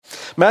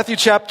Matthew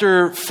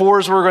chapter 4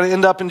 is where we're going to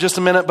end up in just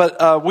a minute,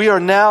 but we are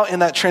now in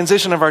that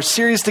transition of our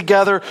series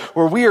together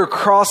where we are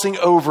crossing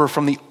over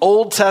from the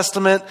Old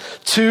Testament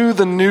to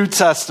the New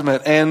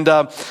Testament. And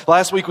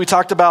last week we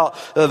talked about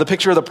the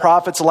picture of the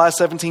prophets, the last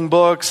 17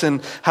 books,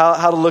 and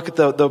how to look at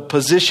the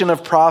position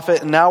of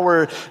prophet. And now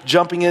we're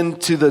jumping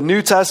into the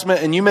New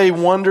Testament, and you may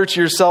wonder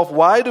to yourself,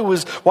 why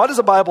does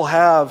the Bible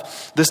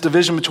have this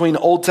division between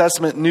Old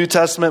Testament and New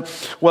Testament?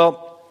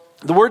 Well,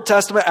 the word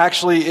testament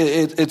actually,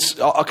 it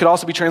could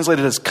also be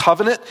translated as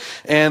covenant.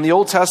 And the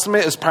Old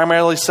Testament is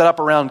primarily set up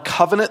around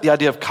covenant, the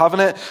idea of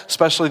covenant,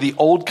 especially the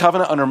Old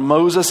Covenant under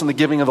Moses and the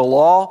giving of the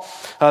law.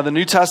 The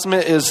New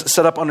Testament is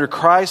set up under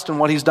Christ and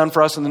what he's done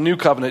for us in the New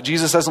Covenant.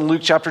 Jesus says in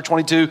Luke chapter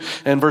 22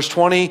 and verse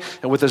 20,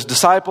 and with his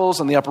disciples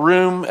in the upper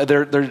room,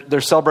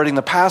 they're celebrating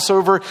the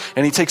Passover.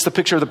 And he takes the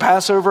picture of the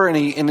Passover and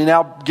he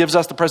now gives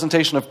us the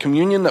presentation of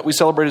communion that we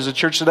celebrate as a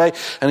church today.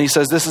 And he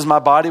says, this is my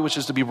body, which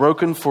is to be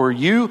broken for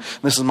you.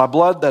 This is my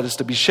blood that is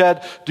to be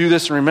shed. Do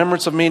this in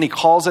remembrance of me. And he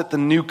calls it the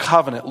New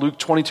Covenant, Luke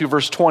 22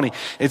 verse 20.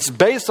 It's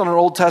based on an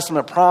Old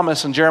Testament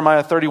promise in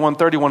Jeremiah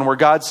 31:31, where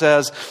God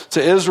says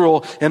to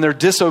Israel in their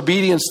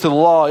disobedience to the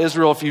law,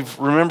 Israel, if you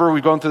remember,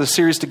 we've gone through the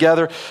series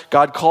together,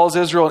 God calls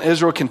Israel and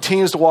Israel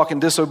continues to walk in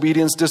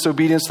disobedience to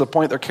the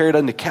point they're carried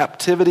into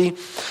captivity.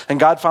 And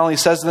God finally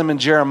says to them in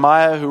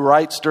Jeremiah, who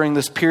writes during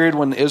this period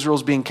when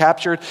Israel's being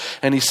captured,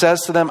 and he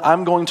says to them,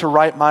 I'm going to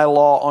write my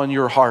law on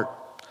your heart.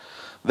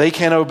 They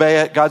can't obey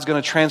it. God's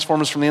going to transform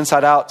us from the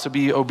inside out to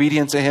be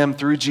obedient to him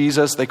through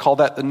Jesus. They call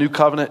that the New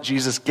Covenant.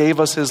 Jesus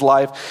gave us his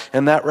life,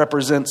 and that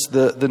represents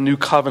the New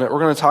Covenant. We're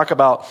going to talk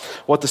about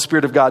what the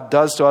Spirit of God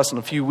does to us in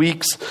a few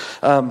weeks.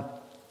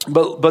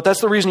 But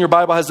that's the reason your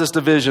Bible has this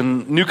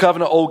division, New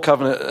Covenant, Old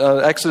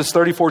Covenant. Exodus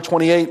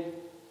 34:28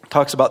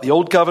 talks about the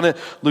Old Covenant.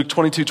 Luke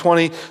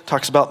 22:20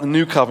 talks about the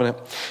New Covenant.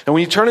 And when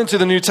you turn into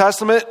the New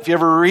Testament, if you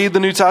ever read the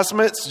New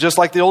Testament, it's just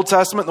like the Old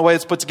Testament, the way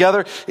it's put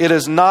together, it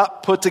is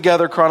not put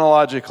together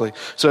chronologically.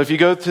 So if you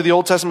go to the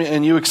Old Testament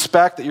and you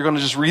expect that you're going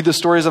to just read the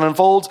stories that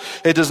unfolds,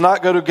 it does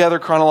not go together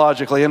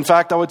chronologically. In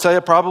fact, I would tell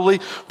you probably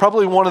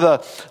one of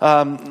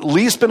the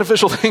least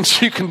beneficial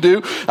things you can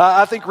do.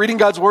 I think reading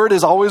God's Word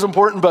is always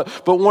important, but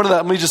one of the,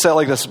 let me just say it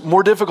like this,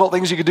 more difficult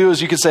things you could do is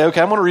you could say,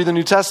 okay, I'm going to read the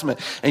New Testament.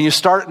 And you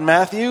start in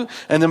Matthew,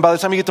 and then by the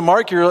time you get to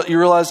Mark, you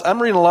realize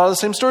I'm reading a lot of the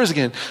same stories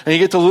again. And you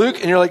get to Luke,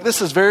 and you're like, this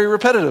is very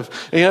repetitive.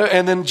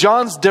 And then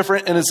John's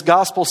different in its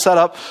gospel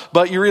setup,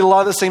 but you read a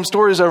lot of the same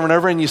stories over and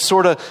over, and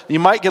you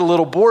might get a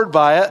little bored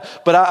by it.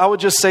 But I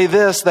would just say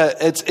this, that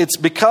it's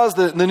because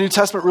the New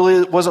Testament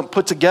really wasn't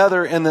put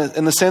together in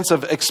the sense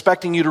of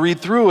expecting you to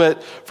read through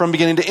it from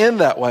beginning to end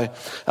that way.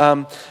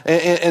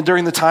 And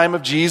during the time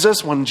of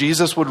Jesus, when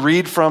Jesus would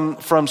read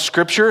from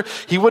Scripture,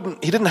 he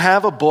didn't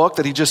have a book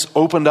that he just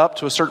opened up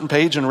to a certain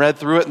page and read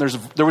through it, and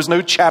there was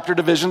no chapter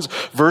divisions,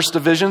 verse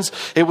divisions.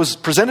 It was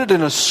presented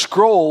in a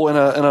scroll in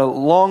a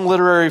long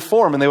literary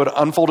form, and they would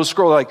unfold a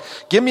scroll like,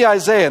 give me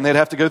Isaiah, and they'd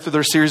have to go through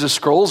their series of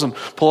scrolls and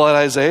pull out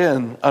Isaiah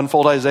and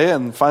unfold Isaiah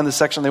and find the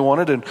section they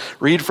wanted and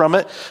read from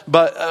it.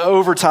 But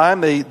over time,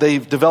 they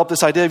developed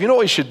this idea of, what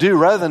we should do?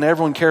 Rather than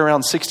everyone carry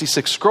around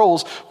 66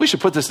 scrolls, we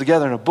should put this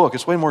together in a book.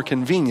 It's way more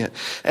convenient.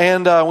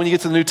 And when you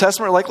get to the New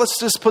Testament, we're like,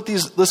 let's put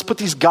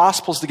these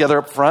Gospels together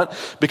up front,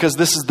 because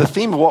this is the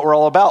theme of what we're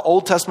all about.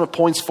 Old Testament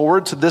points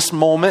forward to this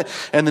moment,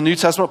 and the New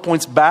Testament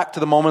points back to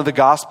the moment of the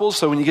Gospels.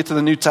 So when you get to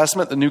the New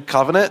Testament, the New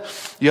Covenant,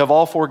 you have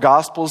all four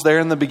Gospels there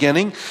in the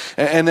beginning.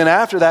 And then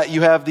after that,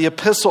 you have the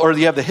epistle, or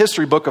you have the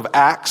history book of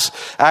Acts.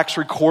 Acts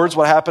records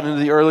what happened in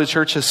the early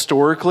church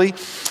historically.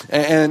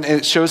 And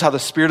it shows how the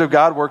Spirit of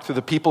God worked through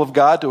the people of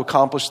God to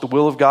accomplish the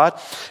will of God.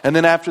 And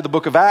then after the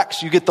book of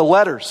Acts, you get the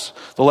letters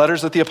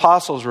that the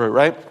apostles wrote,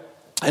 right?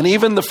 And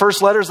even the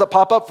first letters that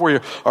pop up for you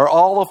are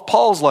all of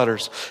Paul's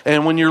letters.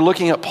 And when you're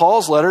looking at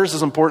Paul's letters,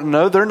 it's important to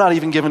know they're not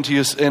even given to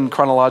you in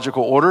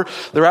chronological order.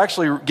 They're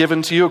actually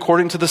given to you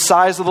according to the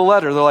size of the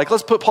letter. They're like,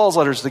 let's put Paul's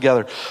letters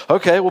together.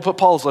 Okay, we'll put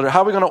Paul's letter.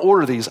 How are we going to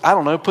order these? I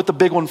don't know. Put the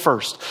big one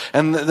first.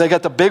 And they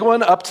got the big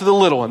one up to the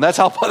little one. That's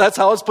how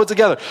it's put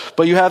together.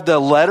 But you have the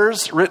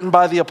letters written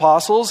by the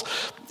apostles.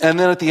 And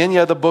then at the end, you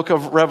have the book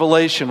of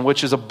Revelation,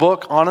 which is a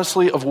book,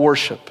 honestly, of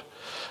worship.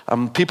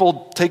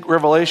 People take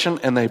Revelation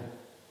and they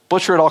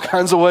butcher it all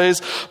kinds of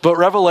ways, but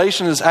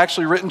Revelation is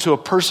actually written to a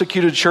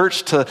persecuted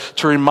church to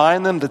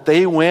remind them that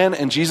they win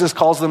and Jesus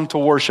calls them to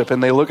worship,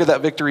 and they look at that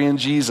victory in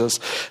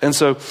Jesus. And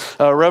so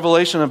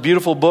Revelation, a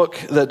beautiful book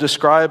that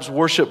describes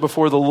worship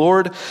before the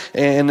Lord,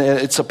 and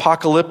it's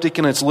apocalyptic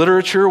in its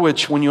literature,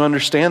 which when you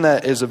understand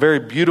that is a very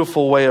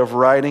beautiful way of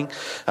writing.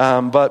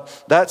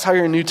 But that's how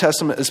your New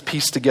Testament is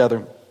pieced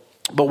together.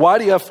 But why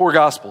do you have four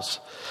Gospels?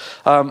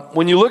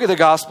 When you look at the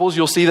Gospels,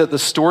 you'll see that the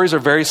stories are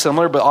very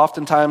similar, but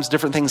oftentimes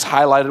different things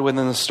highlighted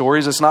within the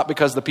stories. It's not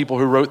because the people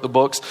who wrote the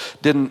books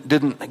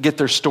didn't get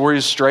their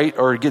stories straight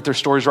or get their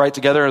stories right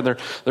together, and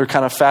they're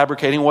kind of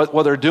fabricating.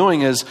 What they're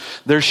doing is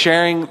they're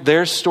sharing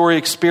their story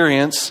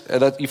experience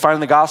that you find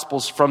in the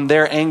Gospels from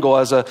their angle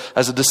as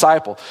a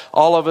disciple.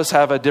 All of us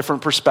have a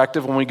different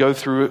perspective when we go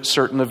through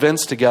certain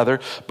events together,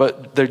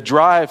 but they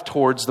drive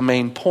towards the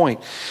main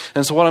point.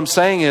 And so what I'm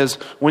saying is,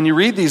 when you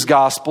read these Gospels,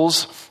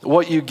 Gospels,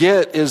 what you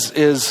get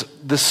is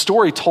the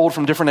story told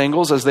from different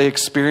angles as they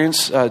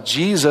experience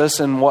Jesus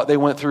and what they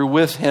went through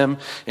with him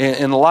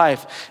in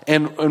life.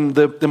 And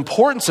the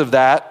importance of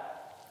that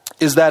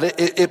is that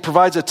it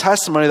provides a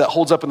testimony that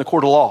holds up in the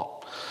court of law.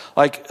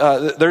 Like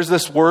there's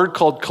this word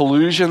called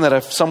collusion, that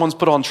if someone's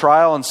put on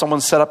trial and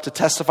someone's set up to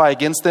testify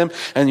against them,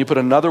 and you put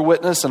another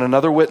witness and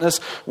another witness,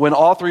 when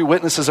all three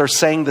witnesses are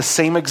saying the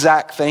same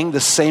exact thing, the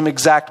same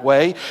exact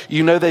way,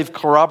 you know they've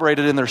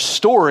corroborated in their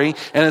story,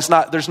 and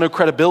there's no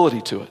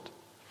credibility to it.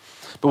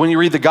 But when you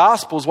read the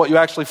Gospels, what you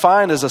actually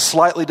find is a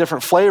slightly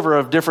different flavor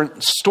of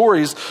different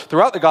stories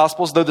throughout the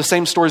Gospels. Though the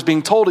same story is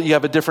being told, you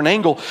have a different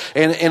angle.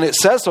 And it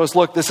says to us,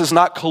 look, this is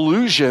not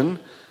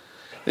collusion.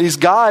 These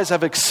guys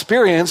have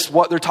experienced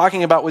what they're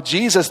talking about with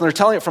Jesus, and they're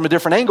telling it from a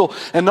different angle.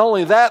 And not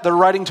only that, they're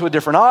writing to a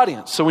different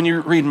audience. So when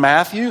you read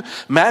Matthew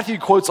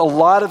quotes a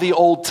lot of the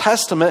Old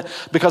Testament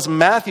because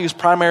Matthew's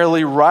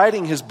primarily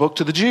writing his book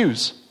to the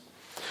Jews.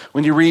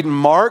 When you read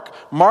Mark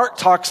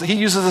he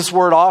uses this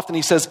word often.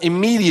 He says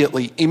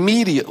immediately,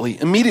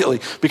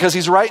 because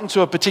he's writing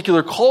to a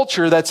particular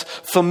culture that's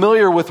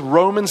familiar with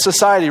Roman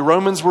society.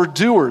 Romans were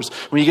doers.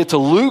 When you get to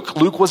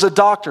Luke was a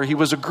doctor. He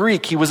was a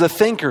Greek. He was a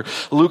thinker.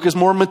 Luke is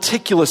more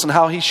meticulous in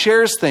how he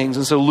shares things.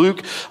 And so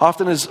Luke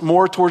often is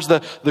more towards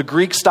the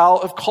Greek style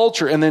of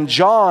culture. And then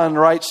John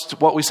writes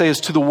what we say is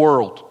to the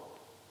world.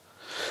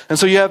 And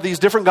so you have these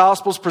different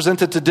gospels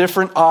presented to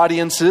different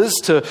audiences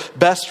to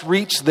best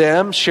reach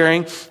them,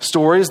 sharing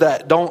stories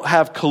that don't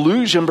have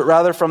collusion, but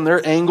rather from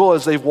their angle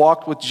as they've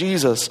walked with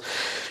Jesus.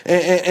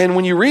 And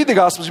when you read the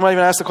gospels, you might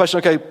even ask the question,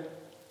 okay,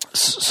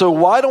 so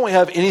why don't we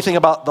have anything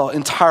about the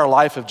entire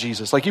life of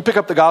Jesus? Like you pick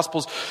up the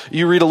Gospels,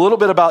 you read a little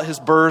bit about his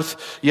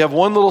birth. You have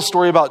one little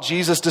story about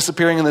Jesus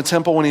disappearing in the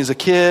temple when he's a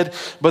kid.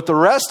 But the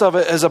rest of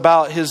it is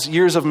about his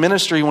years of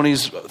ministry when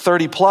he's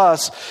 30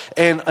 plus.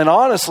 And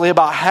honestly,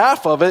 about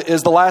half of it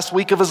is the last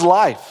week of his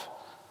life.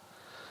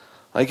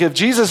 Like if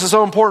Jesus is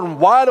so important,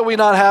 why do we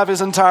not have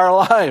his entire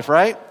life,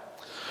 right?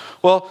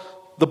 Well,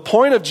 the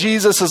point of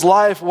Jesus'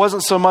 life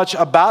wasn't so much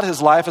about his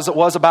life as it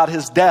was about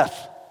his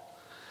death.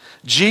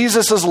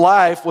 Jesus'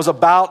 life was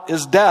about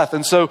his death.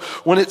 And so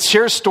when it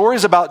shares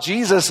stories about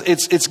Jesus,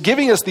 it's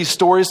giving us these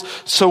stories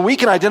so we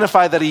can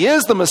identify that he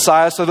is the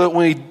Messiah, so that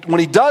when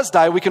he does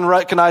die, we can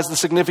recognize the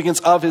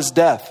significance of his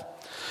death.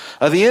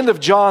 The end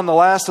of John, the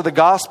last of the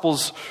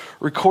Gospels,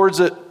 records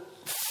it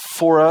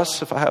for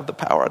us. If I have the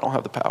power, I don't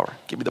have the power.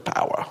 Give me the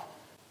power.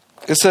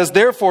 It says,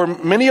 therefore,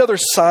 many other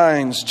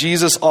signs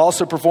Jesus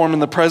also performed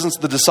in the presence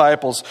of the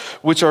disciples,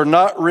 which are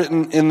not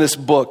written in this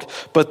book.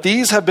 But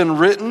these have been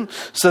written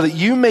so that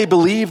you may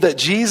believe that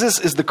Jesus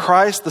is the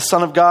Christ, the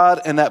Son of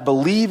God, and that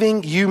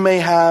believing you may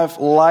have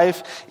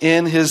life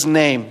in his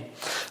name.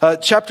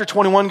 Chapter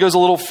 21 goes a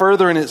little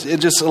further and it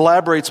just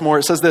elaborates more.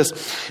 It says this,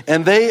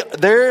 and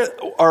there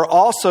are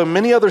also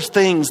many other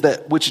things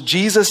which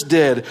Jesus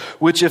did,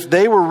 which if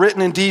they were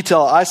written in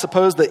detail, I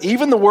suppose that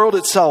even the world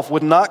itself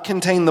would not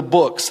contain the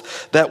books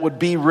that would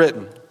be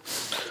written.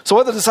 So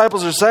what the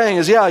disciples are saying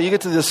is, yeah, you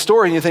get to this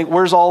story and you think,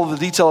 where's all of the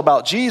detail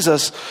about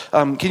Jesus?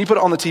 Can you put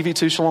it on the TV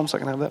too, Shalom, so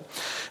I can have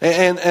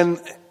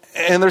that?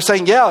 And they're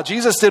saying, yeah,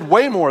 Jesus did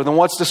way more than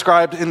what's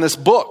described in this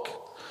book.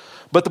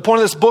 But the point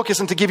of this book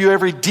isn't to give you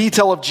every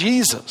detail of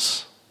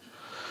Jesus.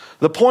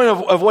 The point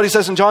of what he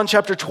says in John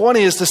chapter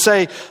 20 is to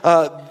say,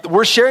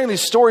 we're sharing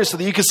these stories so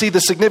that you can see the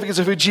significance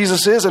of who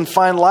Jesus is and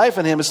find life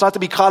in him. It's not to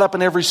be caught up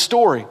in every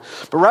story,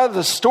 but rather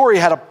the story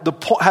had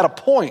a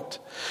point.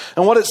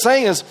 And what it's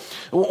saying is,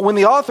 when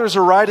the authors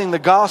are writing the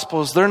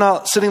Gospels, they're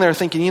not sitting there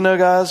thinking, you know,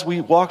 guys, we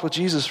walked with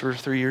Jesus for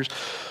 3 years.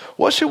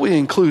 What should we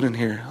include in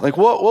here? Like,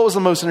 what was the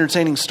most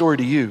entertaining story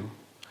to you?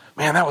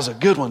 Man, that was a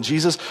good one,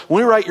 Jesus.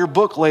 When we write your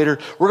book later,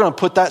 we're going to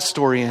put that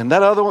story in.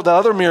 The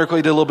other miracle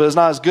he did a little bit is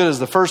not as good as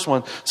the first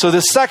one. So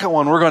this second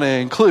one we're going to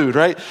include,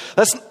 right?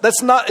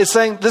 That's not, it's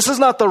saying this is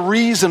not the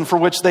reason for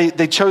which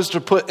they chose to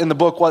put in the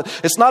book.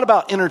 It's not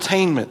about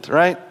entertainment,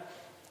 right?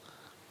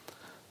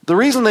 The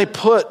reason they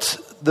put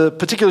the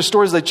particular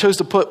stories they chose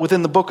to put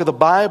within the book of the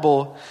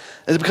Bible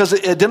is because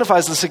it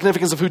identifies the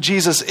significance of who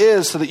Jesus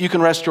is so that you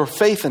can rest your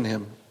faith in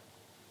him.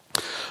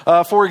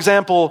 For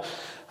example,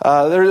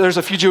 there's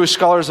a few Jewish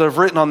scholars that have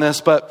written on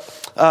this, but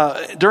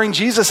during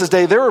Jesus'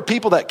 day, there were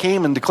people that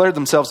came and declared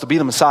themselves to be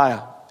the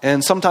Messiah.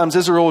 And sometimes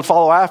Israel would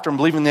follow after them,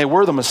 believing they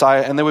were the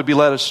Messiah, and they would be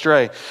led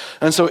astray.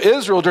 And so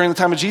Israel, during the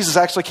time of Jesus,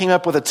 actually came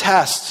up with a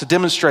test to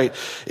demonstrate,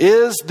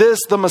 is this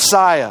the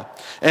Messiah?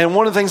 And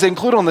one of the things they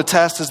include on the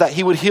test is that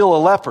he would heal a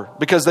leper,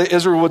 because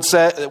Israel would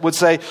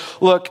say,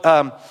 look,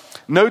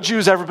 no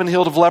Jew's ever been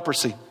healed of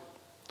leprosy.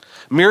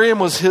 Miriam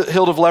was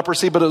healed of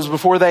leprosy, but it was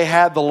before they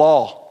had the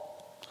law.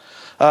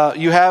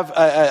 You have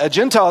a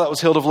Gentile that was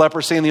healed of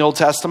leprosy in the Old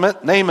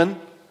Testament, Naaman.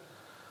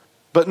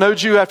 But no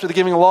Jew after the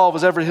giving of law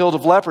was ever healed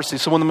of leprosy.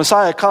 So when the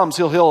Messiah comes,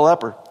 he'll heal a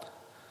leper.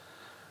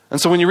 And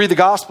so when you read the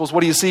Gospels,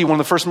 what do you see? One of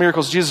the first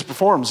miracles Jesus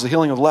performs is the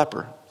healing of a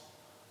leper.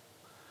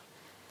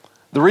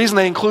 The reason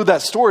they include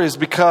that story is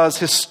because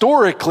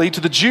historically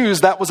to the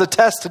Jews, that was a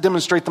test to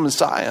demonstrate the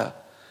Messiah.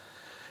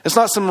 It's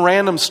not some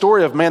random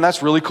story of, man,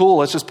 that's really cool,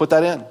 let's just put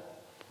that in.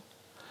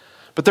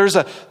 But there's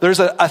a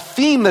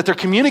theme that they're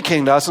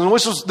communicating to us, and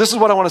this is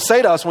what I want to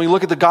say to us when we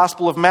look at the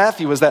Gospel of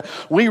Matthew, is that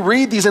we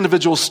read these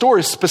individual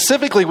stories.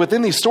 Specifically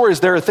within these stories,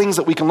 there are things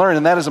that we can learn,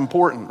 and that is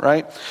important,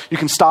 right? You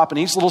can stop in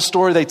each little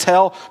story they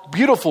tell.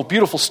 Beautiful,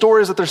 beautiful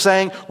stories that they're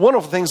saying,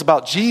 wonderful things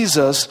about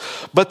Jesus,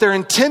 but their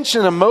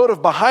intention and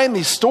motive behind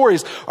these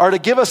stories are to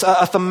give us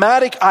a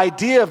thematic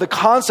idea of the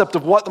concept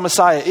of what the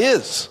Messiah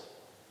is.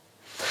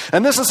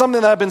 And this is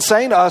something that I've been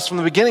saying to us from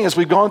the beginning as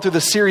we've gone through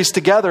this series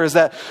together, is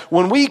that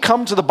when we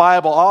come to the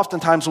Bible,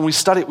 oftentimes when we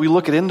study it, we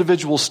look at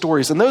individual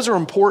stories, and those are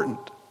important.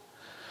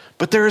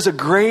 But there is a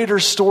greater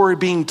story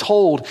being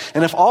told,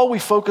 and if all we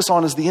focus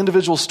on is the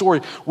individual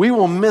story, we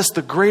will miss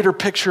the greater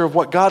picture of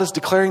what God is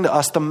declaring to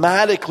us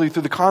thematically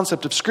through the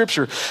concept of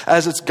Scripture,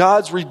 as it's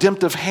God's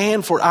redemptive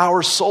hand for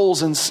our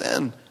souls in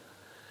sin.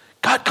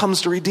 God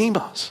comes to redeem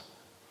us.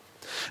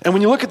 And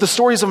when you look at the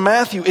stories of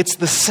Matthew, it's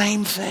the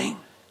same thing.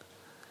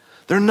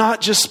 They're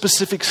not just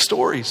specific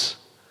stories.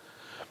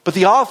 But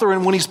the author,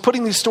 and when he's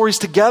putting these stories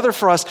together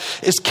for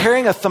us, is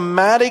carrying a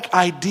thematic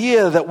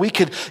idea that we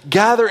could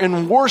gather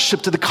in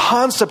worship to the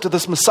concept of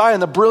this Messiah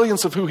and the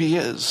brilliance of who he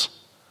is.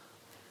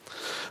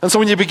 And so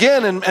when you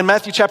begin in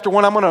Matthew chapter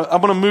 1, I'm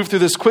gonna move through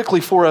this quickly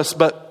for us,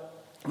 but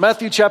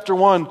Matthew chapter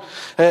 1,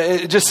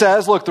 it just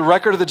says, look, the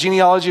record of the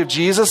genealogy of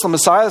Jesus, the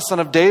Messiah, the son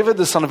of David,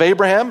 the son of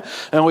Abraham.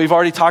 And we've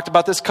already talked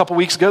about this a couple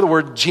weeks ago. The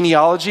word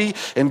genealogy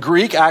in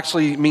Greek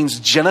actually means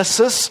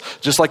Genesis,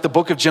 just like the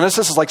book of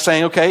Genesis is like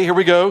saying, okay, here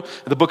we go.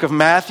 The book of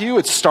Matthew,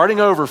 it's starting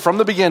over from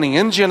the beginning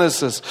in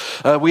Genesis.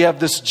 We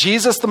have this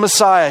Jesus, the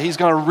Messiah. He's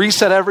going to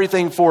reset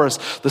everything for us.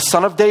 The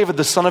son of David,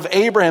 the son of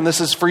Abraham. This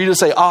is for you to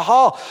say,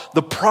 aha,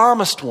 the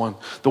promised one,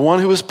 the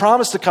one who was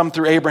promised to come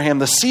through Abraham,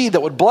 the seed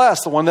that would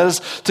bless, the one that is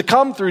to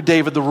come through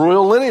David, the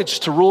royal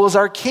lineage, to rule as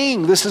our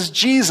king. This is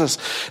Jesus.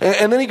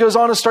 And then he goes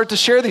on to start to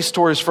share these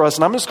stories for us.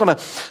 And I'm just going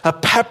to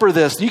pepper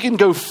this. You can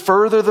go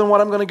further than what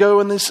I'm going to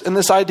go in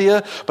this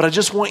idea, but I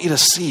just want you to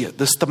see it,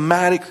 this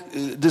thematic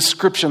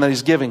description that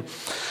he's giving.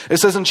 It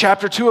says in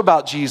chapter 2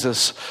 about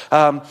Jesus,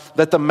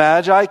 that the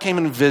Magi came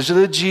and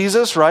visited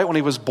Jesus, right, when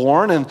he was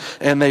born,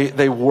 and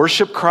they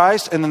worshiped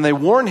Christ, and then they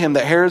warned him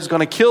that Herod's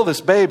going to kill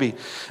this baby.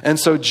 And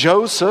so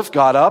Joseph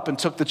got up and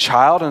took the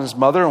child and his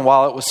mother, and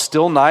while it was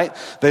still night,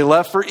 they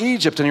left for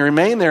Egypt, and he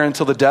remained there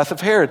until the death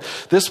of Herod.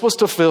 This was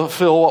to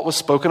fulfill what was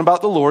spoken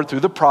about the Lord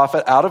through the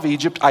prophet, out of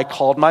Egypt I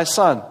called my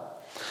son.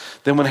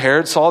 Then when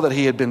Herod saw that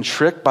he had been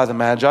tricked by the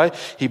Magi,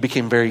 he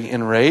became very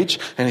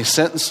enraged, and he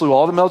sent and slew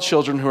all the male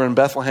children who were in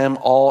Bethlehem,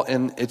 all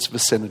in its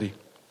vicinity.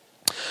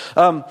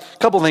 A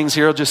couple things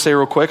here I'll just say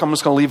real quick. I'm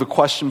just going to leave a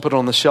question, put it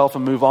on the shelf,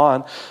 and move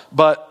on.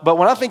 But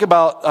when I think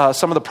about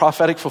some of the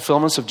prophetic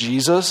fulfillments of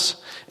Jesus,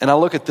 and I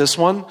look at this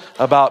one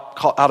about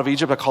out of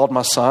Egypt I called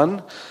my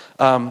son,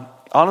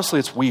 honestly,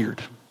 it's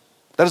weird.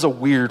 That is a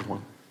weird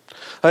one.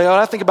 When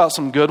I think about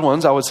some good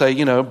ones, I would say,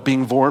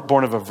 being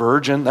born of a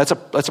virgin. That's a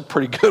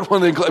pretty good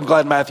one. I'm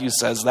glad Matthew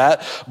says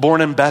that.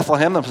 Born in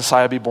Bethlehem, the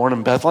Messiah be born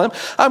in Bethlehem.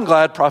 I'm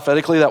glad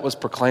prophetically that was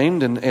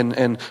proclaimed,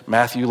 and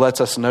Matthew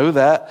lets us know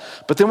that.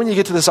 But then when you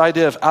get to this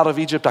idea of out of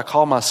Egypt I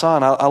call my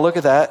son, I look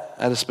at that,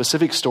 at a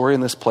specific story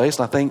in this place,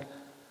 and I think,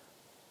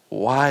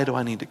 why do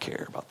I need to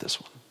care about this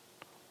one?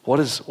 What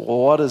is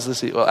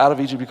this? Out of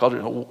Egypt you called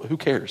it. Who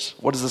cares?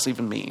 What does this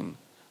even mean?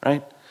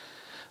 Right?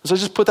 So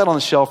just put that on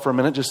the shelf for a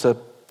minute just to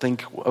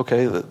think,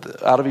 okay,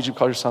 out of Egypt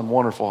called your son,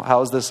 wonderful.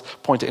 How does this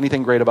point to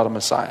anything great about a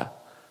Messiah?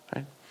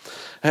 Right?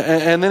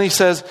 And then he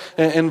says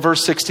in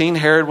verse 16,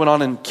 Herod went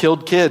on and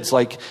killed kids.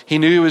 Like he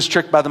knew he was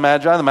tricked by the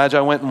Magi. The Magi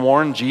went and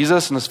warned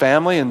Jesus and his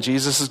family, and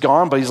Jesus is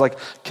gone, but he's like,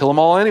 kill them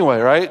all anyway,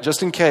 right?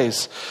 Just in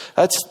case.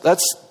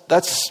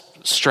 That's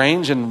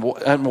strange, and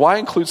why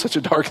include such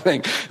a dark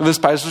thing in this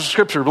passage of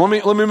scripture?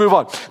 But let me move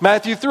on.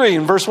 Matthew 3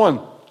 in verse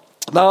 1.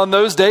 Now in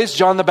those days,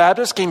 John the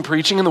Baptist came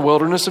preaching in the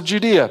wilderness of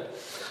Judea.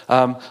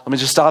 Let me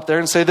just stop there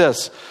and say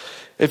this.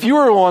 If you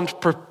were one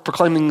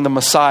proclaiming the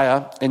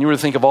Messiah, and you were to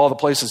think of all the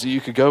places that you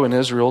could go in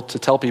Israel to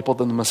tell people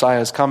that the Messiah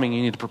is coming,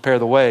 you need to prepare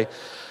the way. I'm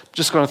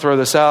just going to throw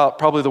this out.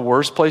 Probably the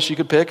worst place you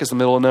could pick is the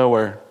middle of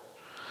nowhere.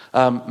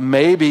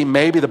 Maybe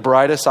the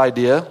brightest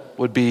idea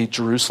would be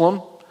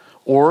Jerusalem,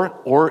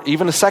 or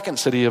even a second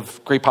city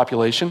of great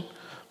population.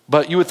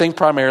 But you would think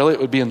primarily it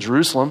would be in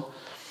Jerusalem.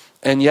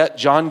 And yet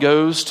John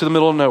goes to the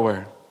middle of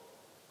nowhere.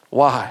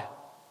 Why?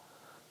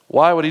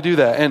 Why would he do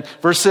that? And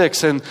verse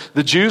 6, and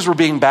the Jews were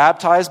being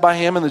baptized by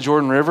him in the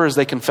Jordan River as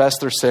they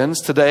confessed their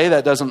sins. Today,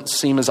 that doesn't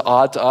seem as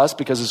odd to us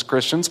because as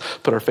Christians,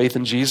 put our faith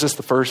in Jesus.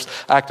 The first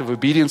act of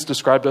obedience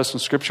described to us in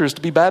Scripture is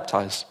to be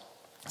baptized.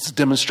 It's a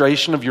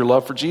demonstration of your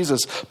love for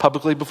Jesus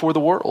publicly before the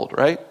world,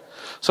 right?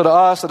 So to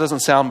us, that doesn't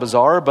sound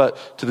bizarre,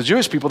 but to the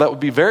Jewish people, that would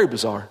be very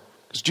bizarre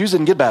because Jews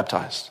didn't get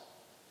baptized.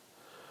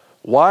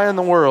 Why in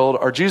the world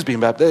are Jews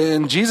being baptized?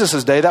 In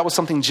Jesus' day, that was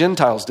something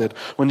Gentiles did.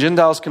 When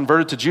Gentiles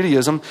converted to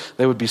Judaism,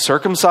 they would be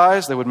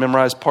circumcised, they would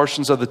memorize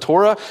portions of the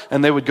Torah,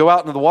 and they would go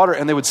out into the water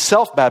and they would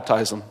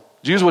self-baptize them.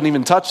 Jews wouldn't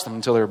even touch them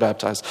until they were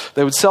baptized.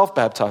 They would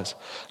self-baptize.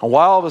 And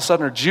why all of a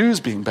sudden are Jews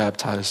being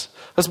baptized?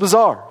 That's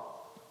bizarre.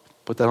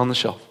 Put that on the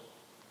shelf.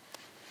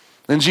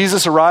 Then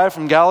Jesus arrived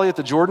from Galilee at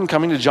the Jordan,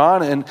 coming to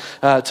John and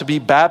to be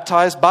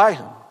baptized by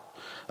him.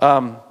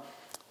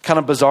 Kind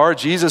of bizarre.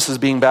 Jesus is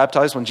being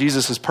baptized when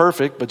Jesus is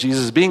perfect, but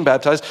Jesus is being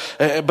baptized.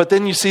 But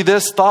then you see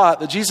this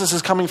thought that Jesus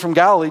is coming from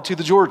Galilee to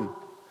the Jordan.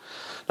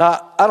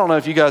 Now, I don't know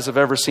if you guys have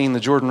ever seen the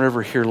Jordan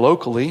River here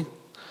locally,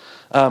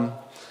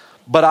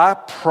 but I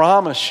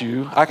promise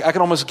you, I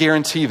can almost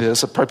guarantee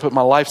this, I'd probably put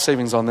my life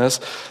savings on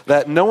this,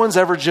 that no one's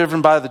ever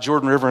driven by the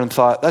Jordan River and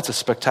thought, that's a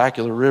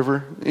spectacular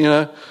river,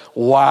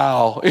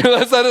 wow.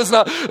 That is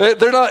not,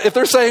 they're not, if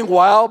they're saying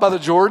wow by the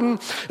Jordan,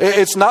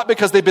 it's not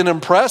because they've been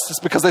impressed, it's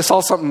because they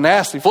saw something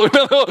nasty floating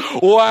down the hill.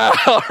 Wow,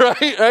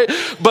 right?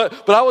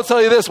 But I will tell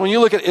you this, when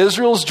you look at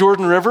Israel's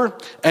Jordan River,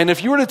 and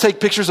if you were to take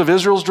pictures of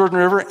Israel's Jordan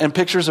River and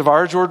pictures of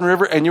our Jordan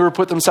River, and you were to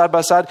put them side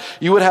by side,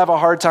 you would have a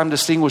hard time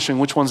distinguishing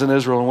which one's in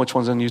Israel and which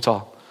one's in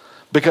Utah.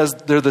 Because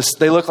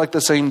they look like the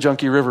same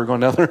junky river going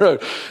down the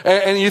road.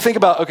 And you think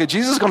about, okay,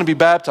 Jesus is going to be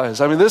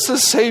baptized. I mean, this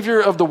is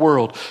Savior of the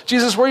world.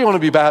 Jesus, where do you want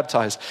to be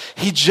baptized?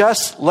 He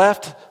just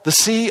left the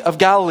Sea of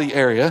Galilee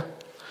area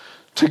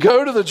to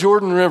go to the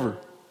Jordan River.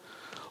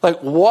 Like,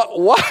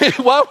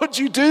 why would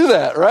you do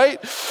that, right?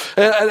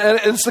 And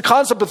it's the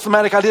concept of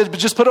thematic ideas, but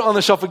just put it on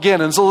the shelf again.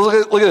 And so look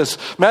at this.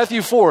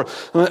 Matthew 4.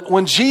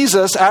 When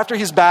Jesus, after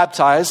he's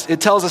baptized,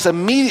 it tells us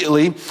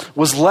immediately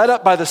was led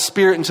up by the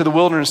Spirit into the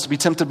wilderness to be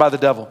tempted by the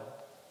devil.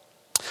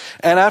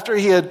 And after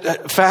he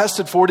had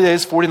fasted 40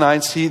 days, 40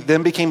 nights, he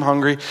then became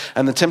hungry.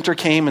 And the tempter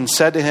came and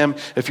said to him,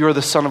 if you are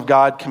the Son of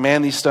God,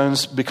 command these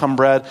stones to become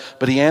bread.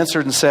 But he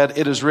answered and said,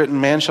 it is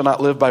written, man shall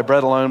not live by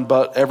bread alone,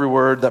 but every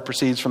word that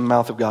proceeds from the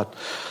mouth of God.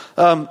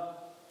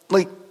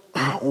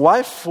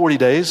 Why 40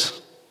 days?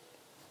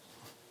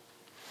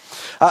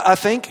 I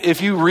think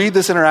if you read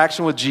this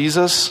interaction with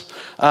Jesus,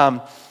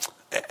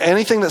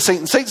 anything that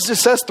Satan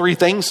just says three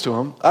things to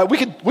him.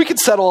 We could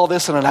settle all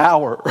this in an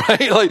hour,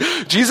 right? Like,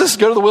 Jesus,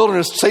 go to the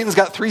wilderness. Satan's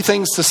got three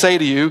things to say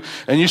to you,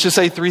 and you should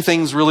say three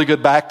things really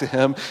good back to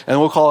him, and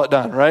we'll call it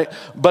done, right?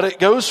 But it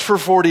goes for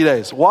 40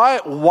 days.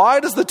 Why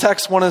does the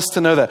text want us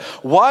to know that?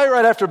 Why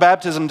right after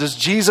baptism does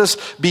Jesus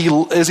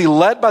is he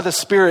led by the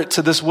Spirit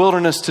to this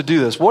wilderness to do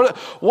this? What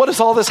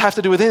does all this have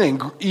to do with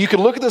anything? You can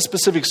look at this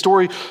specific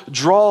story,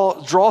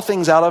 draw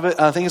things out of it,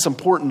 and I think it's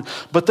important.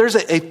 But there's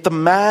a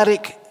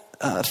thematic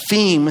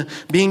theme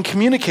being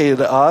communicated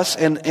to us,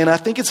 and I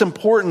think it's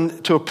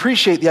important to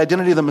appreciate the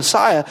identity of the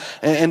Messiah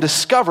and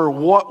discover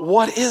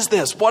what is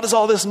this? What does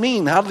all this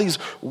mean? How do these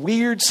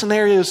weird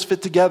scenarios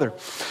fit together?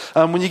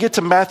 When you get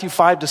to Matthew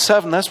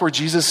 5-7, that's where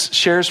Jesus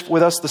shares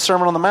with us the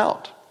Sermon on the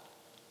Mount.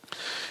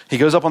 He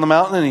goes up on the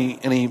mountain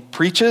and he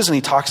preaches and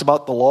he talks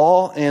about the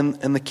law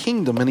and the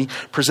kingdom, and he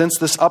presents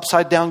this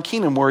upside down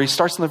kingdom where he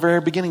starts in the very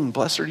beginning.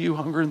 Blessed are you,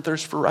 hunger and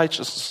thirst for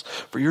righteousness,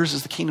 for yours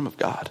is the kingdom of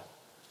God.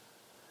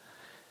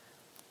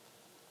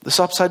 This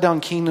upside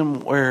down kingdom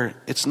where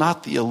it's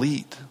not the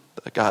elite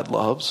that God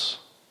loves.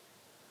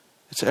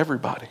 It's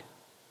everybody.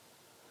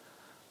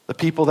 The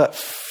people that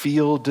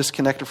feel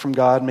disconnected from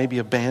God, maybe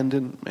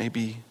abandoned,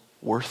 maybe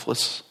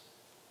worthless.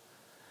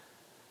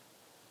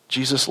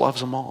 Jesus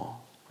loves them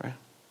all, right?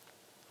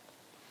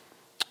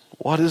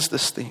 What is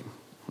this theme?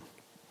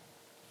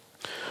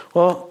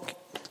 Well,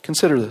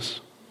 consider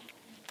this.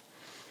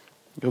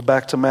 Go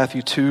back to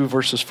Matthew 2,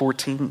 verses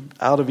 14.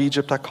 Out of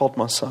Egypt I called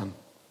my son.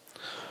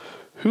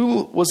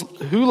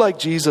 Who like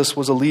Jesus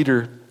was a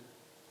leader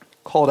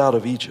called out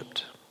of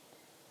Egypt?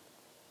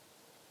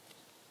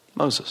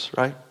 Moses,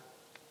 right?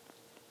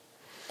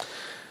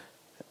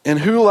 And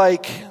who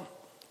like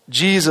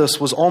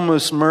Jesus was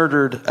almost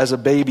murdered as a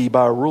baby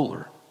by a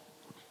ruler?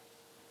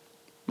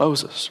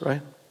 Moses,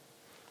 right?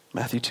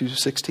 Matthew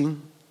 2:16.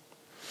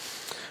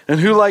 And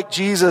who like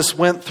Jesus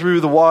went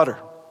through the water?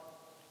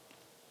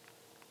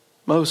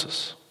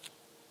 Moses.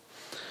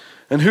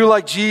 And who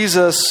like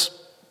Jesus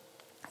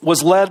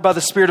was led by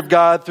the Spirit of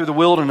God through the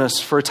wilderness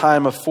for a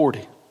time of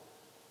 40?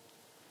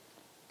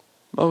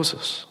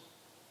 Moses.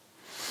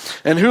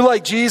 And who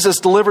like Jesus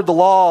delivered the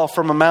law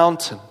from a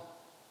mountain?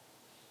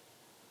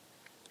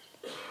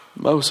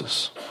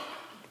 Moses.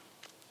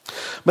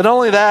 But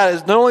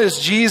not only is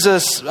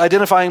Jesus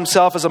identifying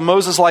himself as a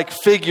Moses-like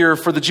figure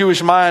for the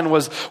Jewish mind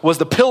was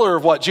the pillar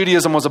of what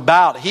Judaism was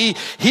about. He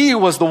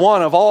was the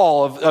one of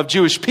all of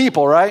Jewish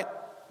people, right?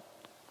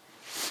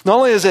 Not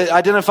only is it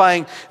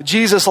identifying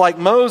Jesus like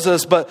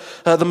Moses, but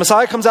the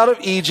Messiah comes out of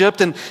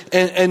Egypt,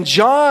 and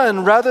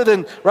John, rather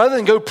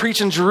than go preach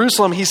in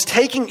Jerusalem, he's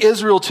taking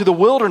Israel to the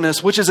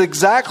wilderness, which is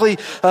exactly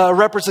a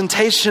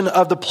representation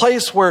of the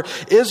place where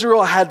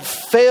Israel had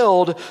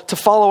failed to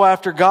follow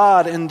after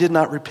God and did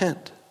not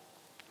repent.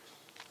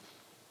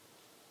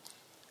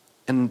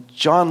 And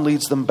John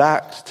leads them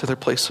back to their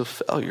place of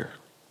failure,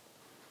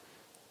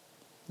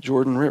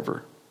 Jordan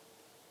River.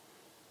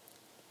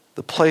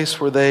 The place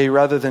where they,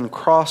 rather than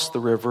cross the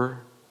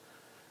river,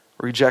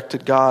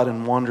 rejected God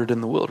and wandered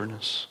in the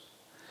wilderness.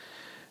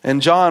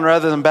 And John,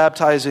 rather than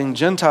baptizing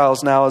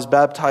Gentiles, now is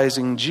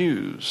baptizing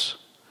Jews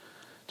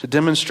to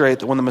demonstrate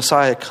that when the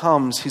Messiah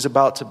comes, he's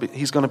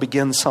going to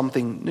begin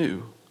something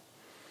new.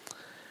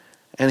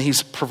 And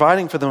he's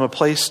providing for them a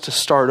place to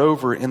start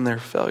over in their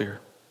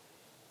failure.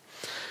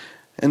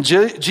 And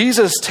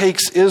Jesus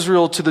takes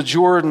Israel to the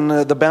Jordan,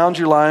 the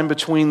boundary line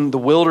between the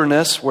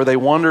wilderness, where they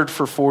wandered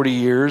for 40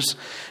 years,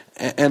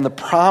 and the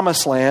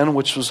promised land,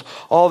 which was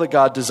all that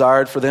God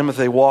desired for them if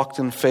they walked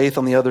in faith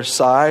on the other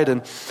side.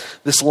 And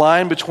this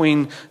line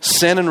between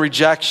sin and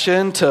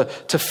rejection to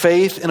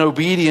faith and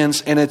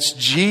obedience, and it's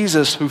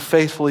Jesus who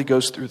faithfully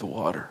goes through the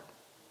water.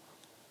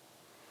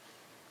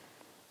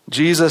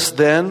 Jesus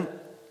then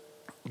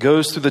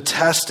goes through the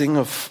testing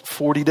of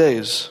 40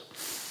 days.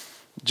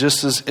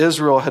 Just as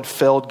Israel had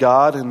failed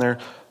God in their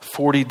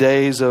 40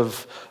 days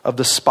of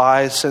the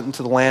spies sent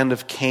into the land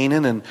of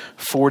Canaan and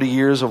 40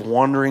 years of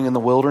wandering in the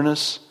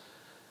wilderness.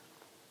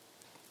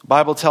 The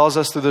Bible tells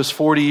us through those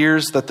 40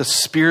 years that the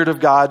Spirit of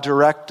God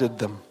directed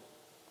them.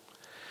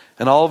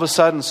 And all of a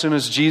sudden, as soon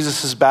as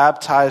Jesus is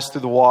baptized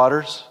through the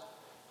waters,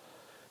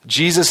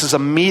 Jesus is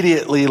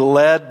immediately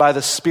led by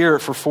the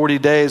Spirit for 40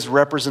 days,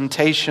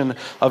 representation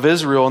of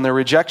Israel and their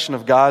rejection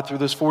of God through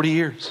those 40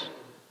 years.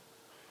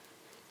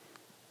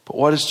 But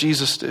what does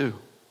Jesus do?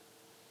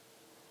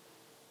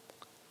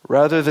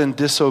 Rather than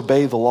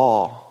disobey the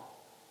law,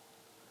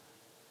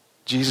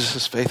 Jesus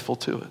is faithful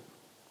to it.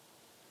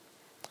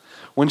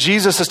 When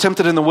Jesus is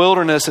tempted in the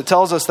wilderness, it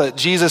tells us that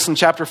Jesus in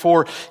chapter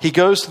 4, he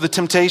goes through the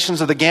temptations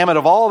of the gamut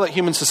of all that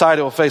human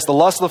society will face. The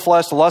lust of the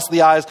flesh, the lust of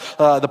the eyes,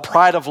 the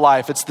pride of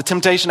life. It's the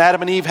temptation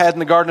Adam and Eve had in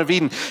the Garden of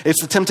Eden.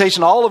 It's the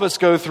temptation all of us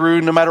go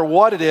through no matter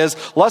what it is.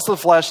 Lust of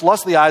the flesh,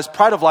 lust of the eyes,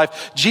 pride of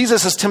life.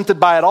 Jesus is tempted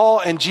by it all,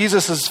 and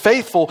Jesus is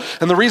faithful.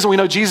 And the reason we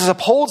know Jesus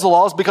upholds the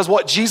law is because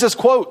what Jesus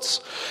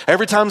quotes.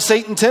 Every time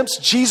Satan tempts,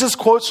 Jesus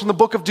quotes from the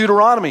book of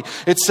Deuteronomy.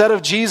 It's said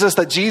of Jesus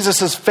that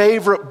Jesus'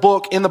 favorite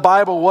book in the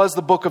Bible was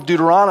the book of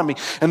Deuteronomy.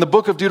 And the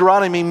book of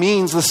Deuteronomy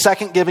means the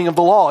second giving of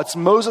the law. It's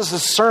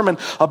Moses' sermon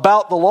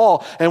about the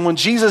law. And when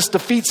Jesus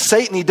defeats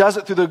Satan, he does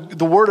it through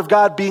the word of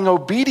God being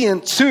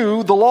obedient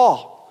to the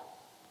law.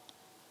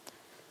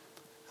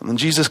 And then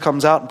Jesus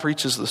comes out and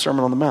preaches the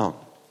Sermon on the Mount.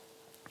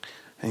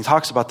 And he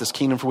talks about this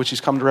kingdom for which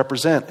he's come to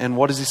represent. And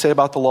what does he say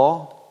about the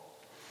law?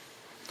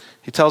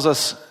 He tells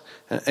us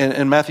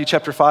in Matthew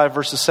chapter 5,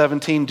 verses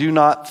 17, "Do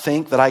not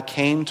think that I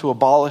came to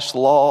abolish the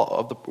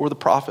law or the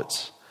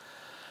prophets.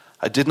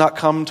 I did not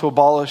come to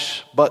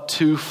abolish, but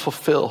to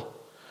fulfill.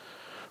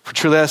 For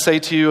truly I say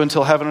to you,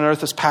 until heaven and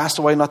earth has passed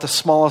away, not the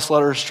smallest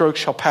letter or stroke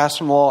shall pass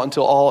from the law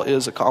until all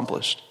is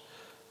accomplished."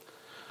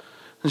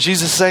 And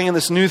Jesus is saying in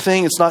this new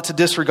thing, it's not to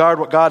disregard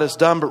what God has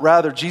done, but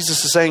rather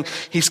Jesus is saying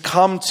he's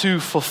come to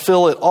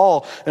fulfill it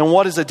all. And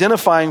what is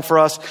identifying for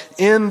us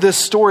in this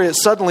story, it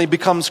suddenly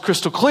becomes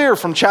crystal clear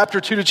from chapter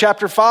 2 to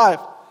chapter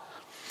 5.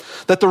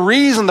 That the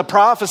reason the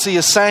prophecy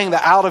is saying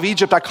that out of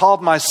Egypt I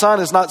called my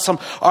son is not some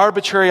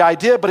arbitrary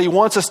idea, but he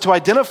wants us to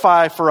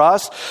identify for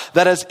us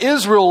that as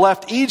Israel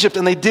left Egypt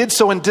and they did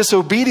so in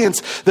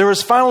disobedience, there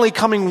is finally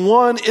coming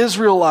one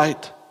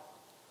Israelite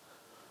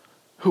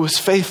who is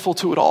faithful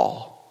to it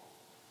all.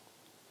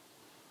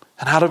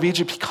 And out of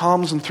Egypt he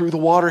comes, and through the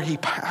water he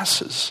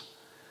passes.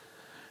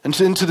 And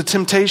into the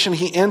temptation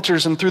he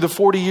enters, and through the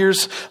 40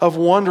 years of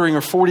wandering,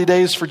 or 40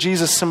 days for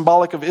Jesus,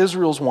 symbolic of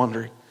Israel's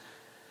wandering.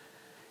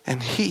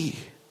 And he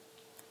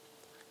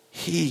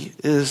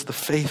is the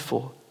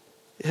faithful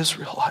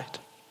Israelite.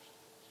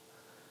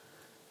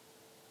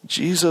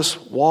 Jesus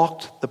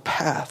walked the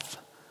path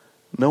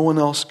no one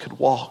else could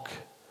walk,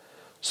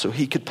 so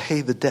he could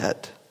pay the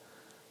debt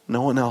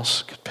no one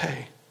else could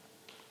pay.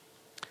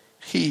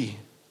 He,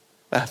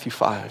 Matthew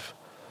 5,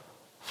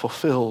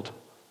 fulfilled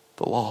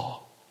the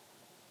law.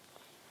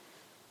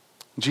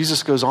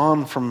 Jesus goes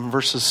on from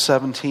verses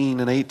 17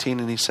 and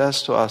 18, and he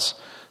says to us,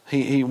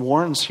 He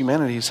warns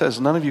humanity. He says,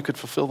 none of you could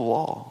fulfill the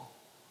law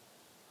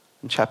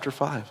in chapter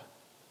 5.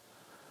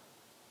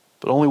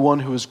 But only one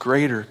who is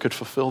greater could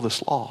fulfill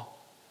this law.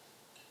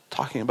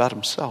 Talking about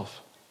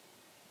himself.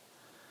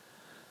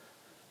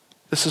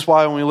 This is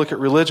why when we look at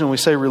religion, we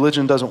say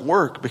religion doesn't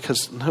work,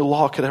 because no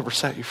law could ever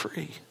set you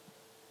free.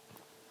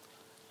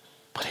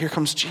 But here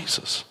comes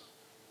Jesus.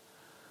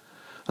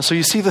 And so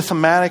you see the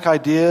thematic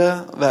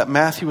idea that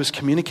Matthew is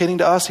communicating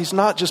to us. He's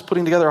not just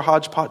putting together a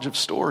hodgepodge of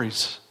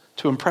stories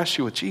to impress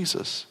you with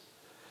Jesus.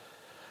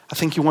 I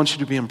think he wants you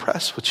to be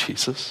impressed with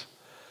Jesus.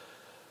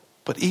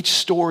 But each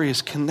story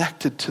is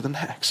connected to the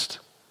next,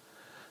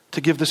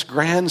 to give this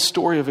grand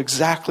story of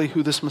exactly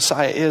who this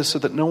Messiah is, so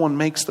that no one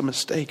makes the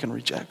mistake and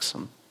rejects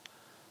him.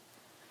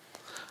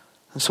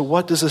 And so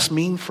what does this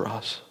mean for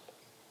us?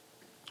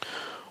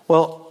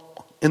 Well,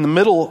 in the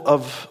middle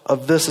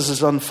of this, as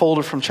is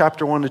unfolded from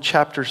chapter 1 to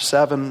chapter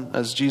 7,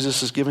 as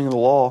Jesus is giving the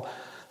law,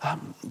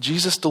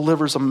 Jesus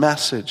delivers a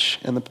message.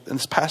 And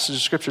this passage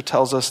of Scripture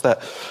tells us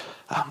that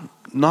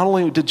not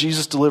only did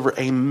Jesus deliver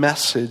a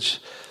message,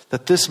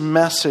 that this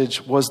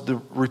message was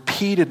the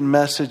repeated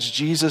message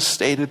Jesus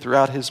stated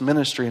throughout his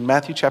ministry in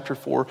Matthew chapter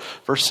 4,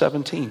 verse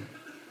 17.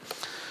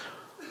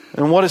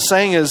 And what it's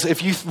saying is,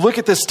 if you look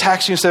at this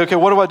text and you say, okay,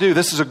 what do I do?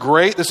 This is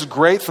great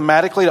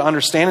thematically to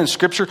understand in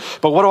Scripture,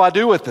 but what do I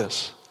do with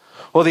this?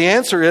 Well, the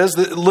answer is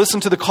that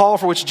listen to the call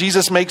for which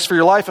Jesus makes for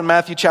your life in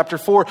Matthew chapter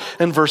 4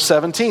 and verse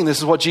 17. This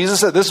is what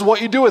Jesus said. This is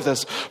what you do with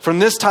this. From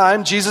this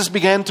time, Jesus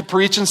began to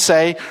preach and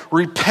say,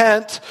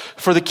 repent,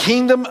 for the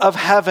kingdom of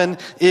heaven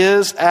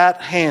is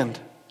at hand.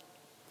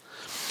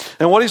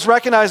 And what he's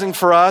recognizing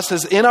for us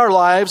is in our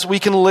lives, we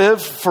can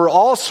live for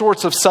all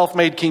sorts of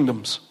self-made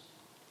kingdoms.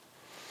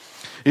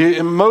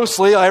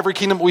 Mostly, every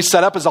kingdom we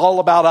set up is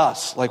all about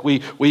us. Like we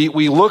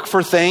look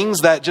for things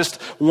that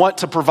just want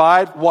to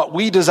provide what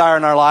we desire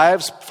in our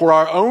lives for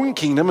our own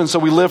kingdom. And so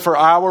we live for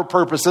our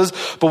purposes.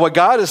 But what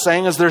God is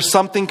saying is there's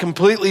something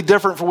completely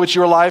different for which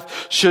your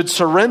life should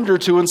surrender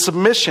to in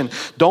submission.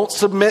 Don't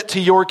submit to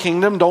your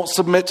kingdom. Don't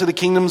submit to the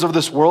kingdoms of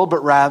this world,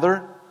 but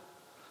rather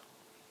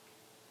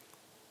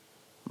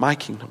my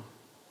kingdom.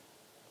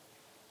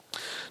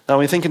 Now,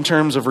 when we think in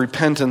terms of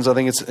repentance, I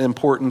think it's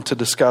important to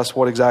discuss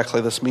what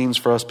exactly this means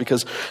for us,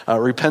 because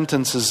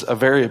repentance is a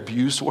very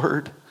abused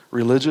word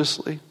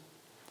religiously.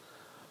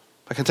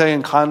 I can tell you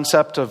in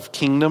concept of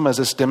kingdom, as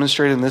it's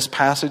demonstrated in this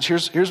passage,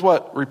 here's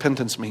what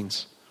repentance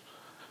means.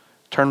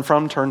 Turn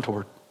from, turn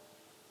toward.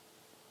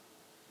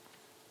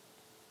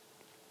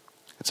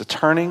 It's a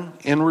turning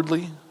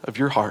inwardly of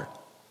your heart,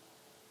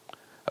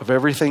 of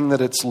everything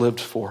that it's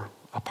lived for,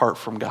 apart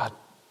from God.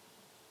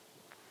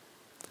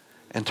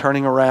 And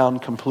turning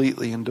around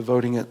completely and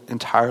devoting it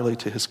entirely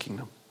to his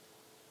kingdom.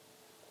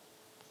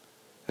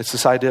 It's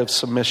this idea of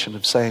submission,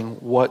 of saying,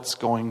 what's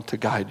going to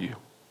guide you?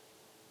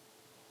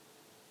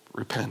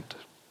 Repent.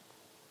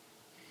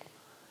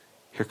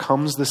 Here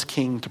comes this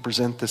king to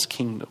present this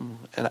kingdom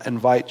and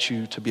invite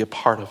you to be a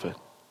part of it.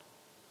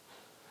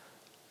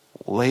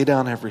 Lay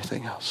down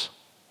everything else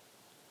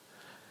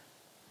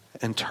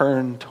and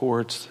turn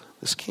towards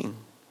this king.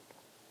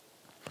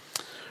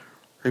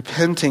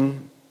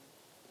 Repenting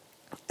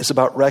is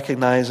about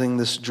recognizing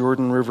this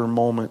Jordan River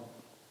moment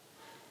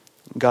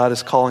God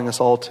is calling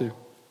us all to.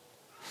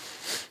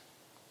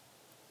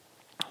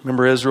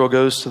 Remember, Israel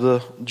goes to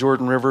the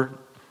Jordan River,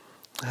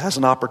 has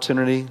an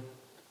opportunity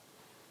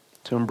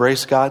to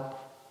embrace God,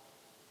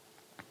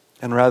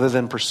 and rather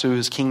than pursue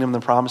his kingdom, the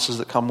promises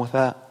that come with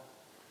that,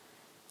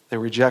 they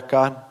reject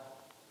God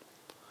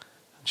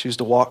and choose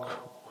to walk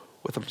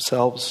with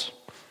themselves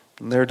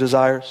and their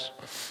desires.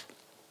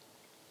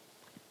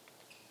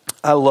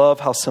 I love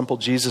how simple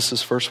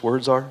Jesus' first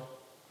words are.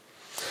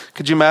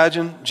 Could you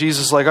imagine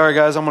Jesus like, all right,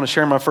 guys, I'm going to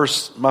share my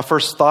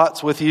first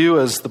thoughts with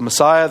you as the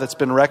Messiah that's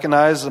been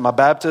recognized in my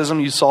baptism.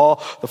 You saw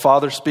the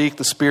Father speak,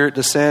 the Spirit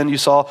descend. You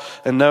saw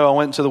and know I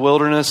went into the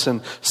wilderness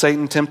and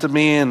Satan tempted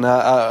me, and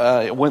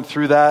I went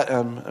through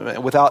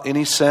that without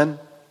any sin.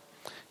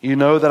 You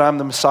know that I'm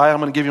the Messiah. I'm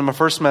going to give you my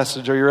first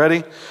message. Are you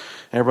ready?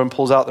 Everyone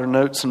pulls out their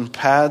notes and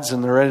pads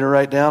and they're ready to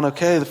write down,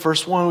 okay, the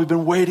first one, we've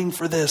been waiting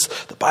for this.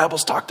 The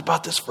Bible's talked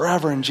about this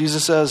forever. And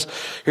Jesus says,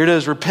 here it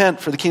is, repent,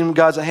 for the kingdom of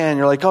God's at hand.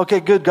 You're like,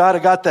 okay, good, God, I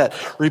got that.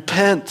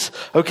 Repent.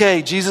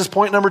 Okay, Jesus,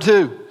 point number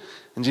 2.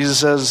 And Jesus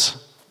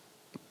says,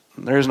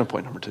 there is no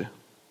point number 2.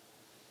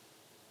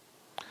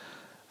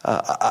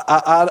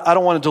 I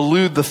don't want to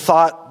delude the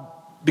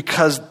thought,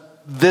 because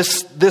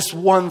this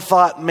one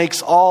thought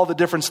makes all the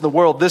difference in the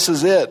world. This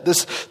is it.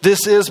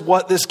 This is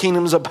what this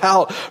kingdom is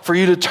about. For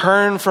you to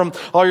turn from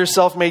all your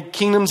self-made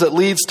kingdoms that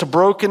leads to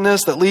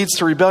brokenness, that leads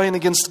to rebellion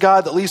against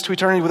God, that leads to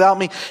eternity without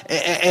me,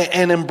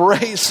 and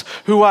embrace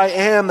who I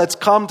am that's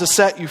come to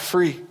set you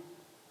free.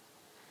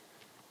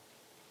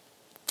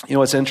 You know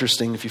what's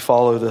interesting, if you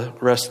follow the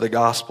rest of the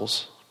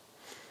Gospels,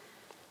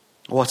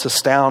 what's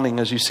astounding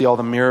as you see all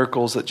the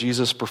miracles that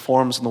Jesus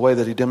performs and the way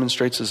that he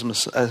demonstrates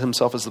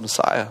himself as the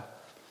Messiah.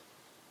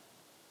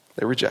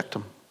 They reject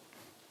him.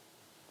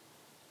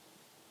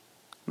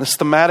 This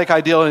thematic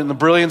ideal and the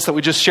brilliance that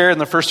we just shared in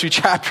the first few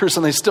chapters,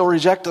 and they still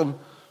reject him.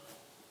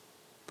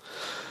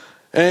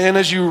 And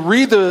as you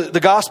read the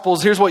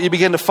Gospels, here's what you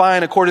begin to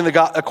find according to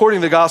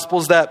the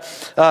Gospels, that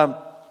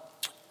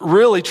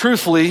really,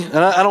 truthfully, and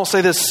I don't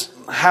say this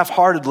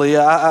half-heartedly,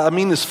 I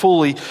mean this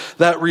fully,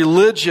 that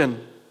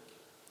religion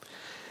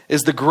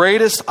is the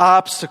greatest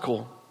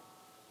obstacle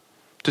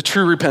to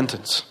true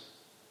repentance.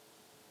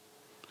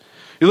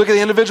 You look at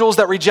the individuals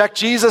that reject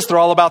Jesus, they're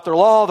all about their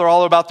law, they're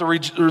all about their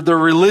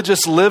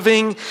religious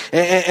living,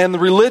 and the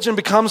religion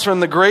becomes from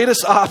the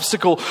greatest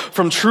obstacle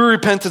from true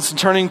repentance and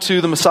turning to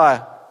the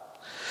Messiah.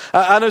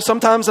 I know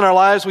sometimes in our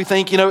lives we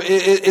think,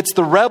 it's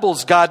the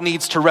rebels God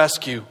needs to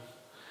rescue.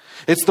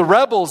 It's the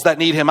rebels that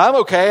need him. I'm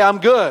okay, I'm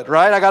good,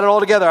 right? I got it all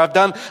together. I've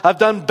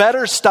done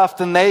better stuff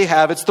than they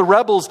have. It's the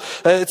rebels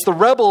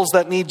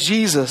that need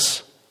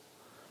Jesus.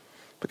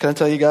 But can I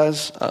tell you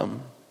guys,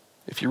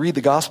 if you read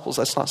the Gospels,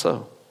 that's not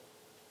so.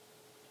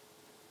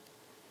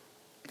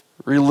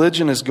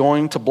 Religion is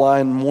going to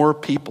blind more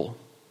people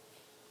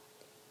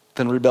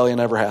than rebellion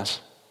ever has.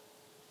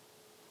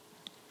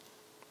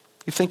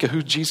 You think of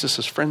who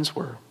Jesus' friends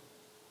were.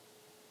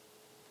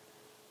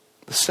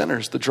 The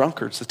sinners, the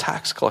drunkards, the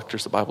tax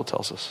collectors, the Bible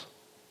tells us.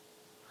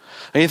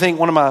 And you think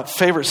one of my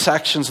favorite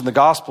sections in the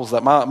Gospels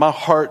that my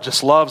heart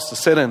just loves to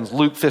sit in is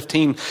Luke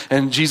 15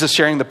 and Jesus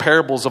sharing the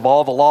parables of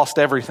all the lost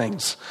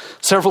everythings.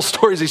 Several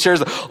stories he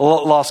shares,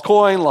 lost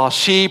coin, lost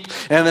sheep,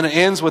 and then it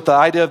ends with the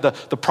idea of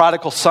the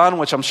prodigal son,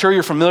 which I'm sure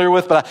you're familiar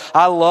with, but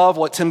I love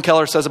what Tim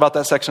Keller says about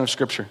that section of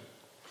Scripture.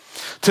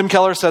 Tim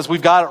Keller says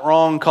we've got it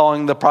wrong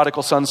calling the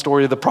prodigal son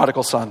story the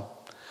prodigal son.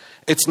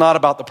 It's not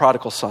about the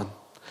prodigal son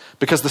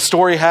because the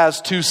story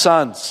has two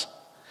sons.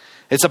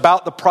 It's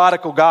about the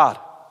prodigal God.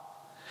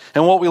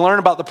 And what we learn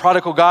about the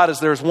prodigal God is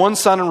there's one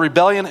son in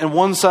rebellion and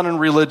one son in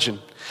religion.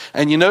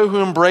 And you know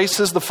who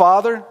embraces the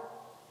father?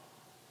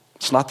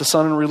 It's not the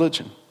son in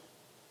religion.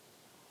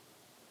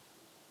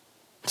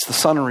 It's the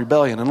son in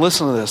rebellion. And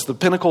listen to this. The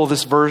pinnacle of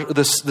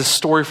this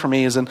story for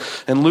me is in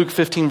Luke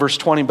 15 verse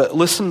 20. But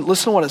listen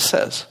to what it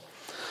says.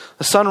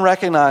 The son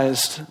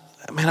recognized,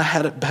 man, I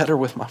had it better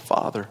with my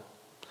father.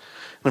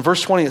 And in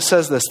verse 20 it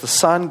says this. The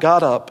son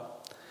got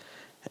up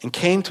and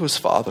came to his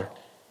father.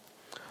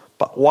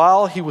 But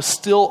while he was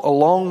still a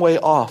long way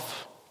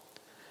off,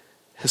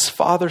 his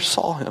father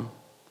saw him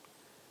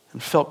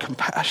and felt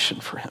compassion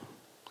for him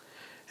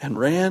and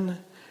ran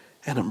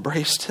and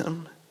embraced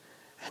him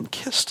and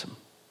kissed him.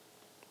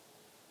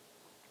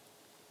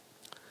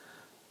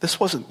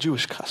 This wasn't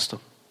Jewish custom.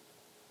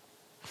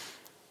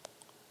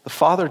 The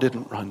father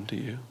didn't run to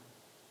you.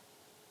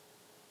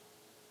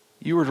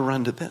 You were to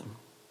run to them.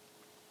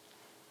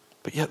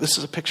 But yet this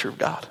is a picture of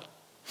God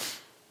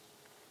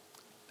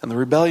and the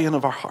rebellion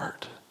of our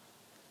heart.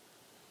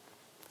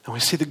 And we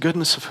see the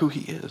goodness of who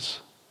he is.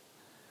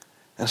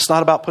 And it's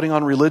not about putting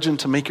on religion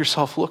to make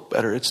yourself look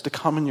better. It's to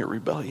come in your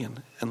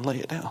rebellion and lay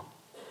it down.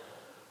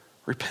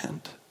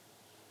 Repent.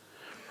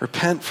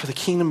 Repent, for the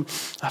kingdom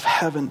of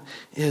heaven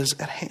is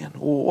at hand.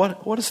 Well,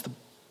 what is the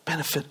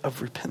benefit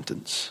of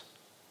repentance?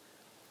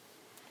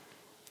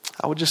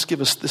 I would just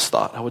give us this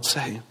thought. I would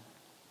say,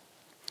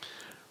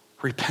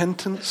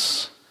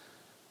 repentance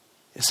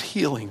is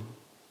healing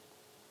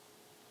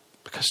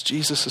because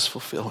Jesus is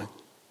fulfilling.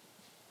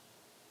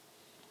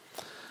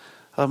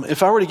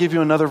 If I were to give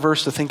you another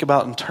verse to think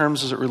about in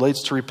terms as it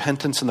relates to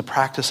repentance and the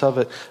practice of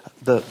it,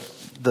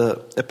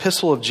 the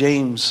epistle of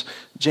James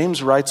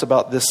writes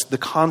about this, the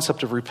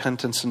concept of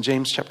repentance in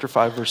James chapter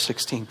 5, verse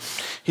 16.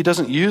 He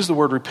doesn't use the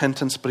word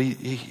repentance, but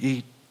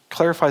he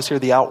clarifies here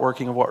the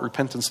outworking of what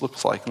repentance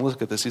looks like. And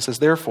look at this. He says,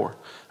 therefore,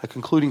 a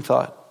concluding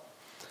thought,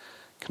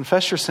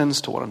 confess your sins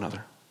to one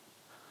another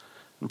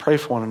and pray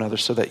for one another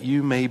so that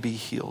you may be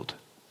healed.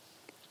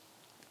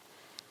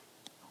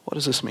 What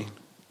does this mean?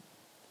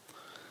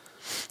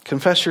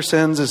 Confess your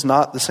sins is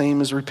not the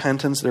same as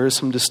repentance. There is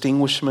some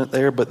distinguishment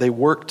there, but they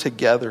work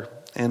together.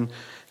 And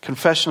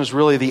confession is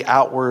really the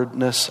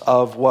outwardness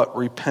of what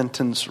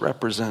repentance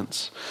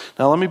represents.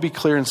 Now, let me be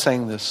clear in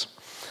saying this.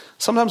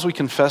 Sometimes we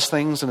confess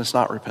things and it's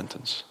not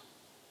repentance.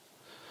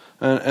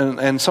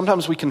 And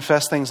sometimes we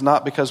confess things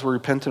not because we're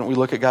repentant. We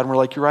look at God and we're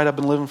like, you're right, I've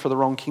been living for the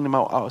wrong kingdom.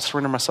 I'll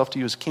surrender myself to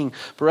you as king.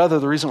 But rather,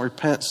 the reason we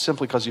repent is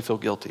simply because you feel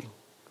guilty.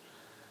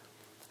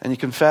 And you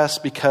confess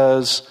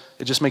because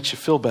it just makes you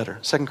feel better.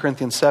 2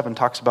 Corinthians 7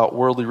 talks about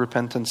worldly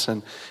repentance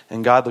and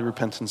godly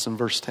repentance in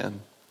verse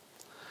 10.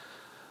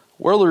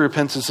 Worldly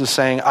repentance is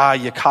saying,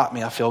 you caught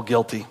me, I feel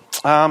guilty.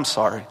 I'm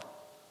sorry.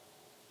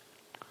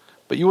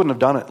 But you wouldn't have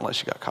done it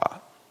unless you got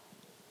caught.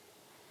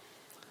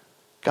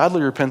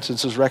 Godly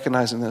repentance is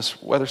recognizing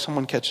this, whether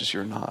someone catches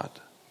you or not.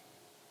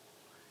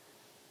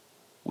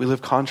 We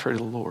live contrary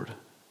to the Lord.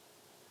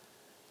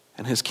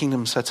 And his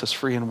kingdom sets us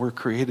free, and we're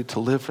created to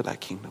live for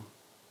that kingdom.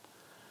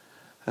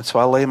 And so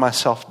I lay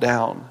myself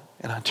down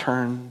and I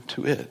turn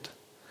to it.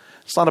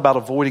 It's not about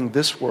avoiding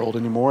this world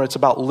anymore. It's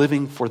about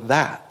living for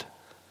that.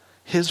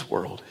 His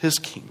world, his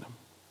kingdom.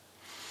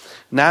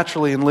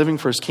 Naturally, in living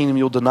for his kingdom,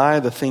 you'll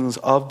deny the things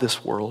of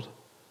this world.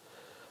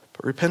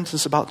 But repentance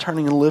is about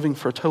turning and living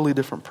for a totally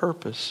different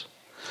purpose.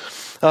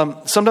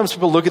 Sometimes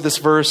people look at this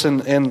verse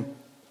and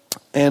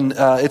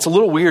it's a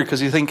little weird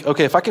because you think,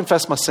 okay, if I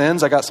confess my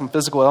sins, I got some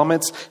physical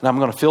ailments and I'm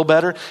going to feel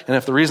better. And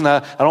if the reason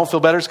I don't feel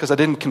better is because I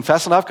didn't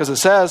confess enough, because it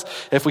says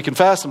if we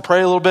confess and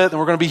pray a little bit, then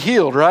we're going to be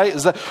healed, right?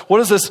 What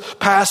is this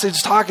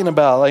passage talking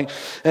about?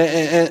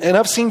 And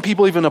I've seen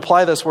people even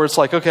apply this where it's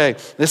like, okay,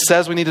 this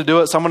says we need to do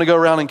it, so I'm going to go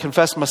around and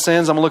confess my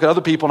sins. I'm going to look at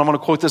other people and I'm going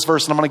to quote this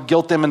verse and I'm going to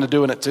guilt them into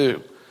doing it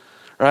too,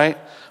 right?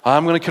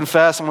 I'm going to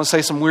confess. I'm going to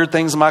say some weird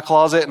things in my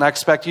closet, and I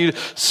expect you to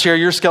share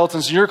your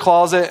skeletons in your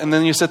closet. And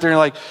then you sit there and you're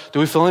like, do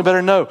we feel any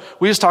better? No.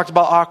 We just talked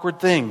about awkward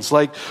things.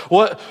 Like,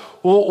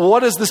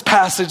 what is this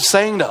passage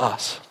saying to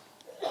us?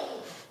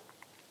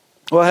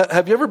 Well,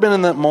 have you ever been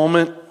in that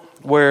moment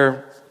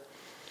where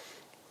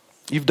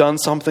you've done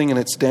something and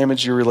it's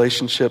damaged your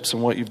relationships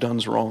and what you've done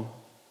is wrong?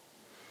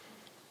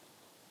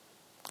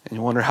 And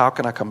you wonder, how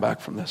can I come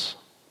back from this?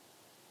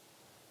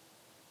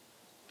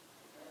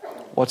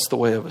 What's the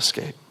way of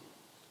escape?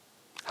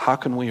 How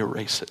can we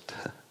erase it?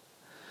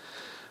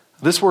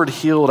 This word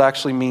healed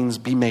actually means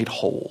be made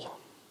whole.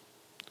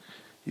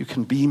 You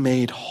can be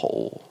made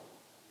whole.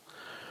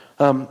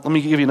 Let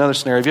me give you another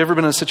scenario. Have you ever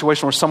been in a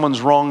situation where someone's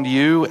wronged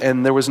you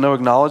and there was no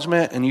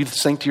acknowledgement, and you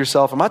think to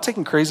yourself, am I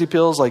taking crazy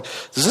pills? Like,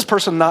 does this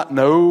person not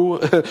know?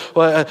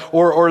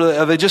 or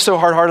are they just so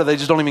hard-hearted they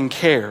just don't even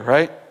care,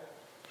 right?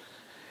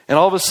 And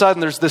all of a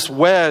sudden there's this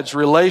wedge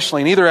relationally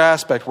in either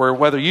aspect, where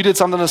whether you did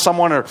something to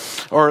someone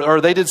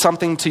or they did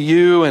something to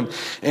you, and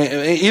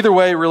either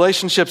way,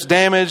 relationships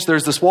damaged.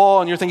 There's this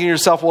wall, and you're thinking to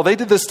yourself, well, they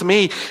did this to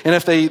me, and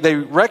if they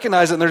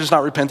recognize it and they're just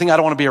not repenting, I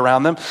don't want to be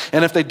around them.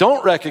 And if they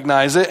don't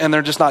recognize it and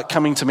they're just not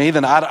coming to me,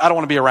 then I don't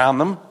want to be around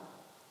them.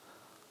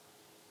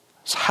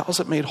 So how is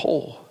it made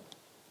whole?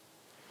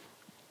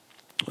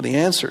 Well, the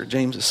answer,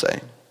 James is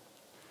saying,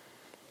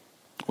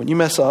 when you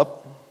mess up,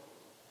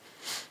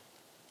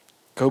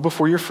 go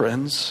before your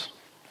friends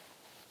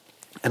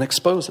and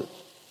expose it.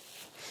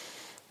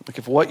 Like,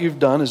 if what you've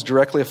done is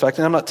directly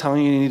affecting, I'm not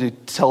telling you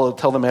need to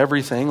tell them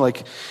everything.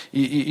 Like,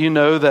 you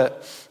know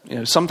that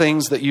some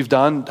things that you've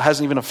done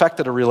hasn't even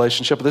affected a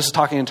relationship, but this is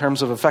talking in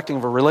terms of affecting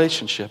a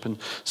relationship. And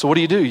so what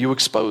do? You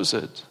expose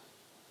it.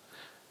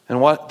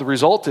 And what the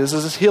result is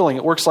it's healing.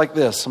 It works like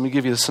this. Let me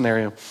give you a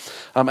scenario.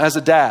 As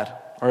a dad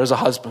or as a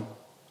husband,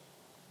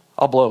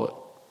 I'll blow it.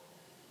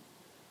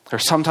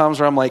 There's some times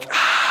where I'm like,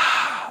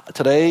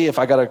 today, if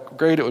I got a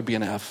grade, it would be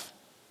an F.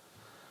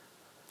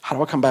 How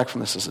do I come back from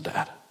this as a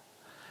dad?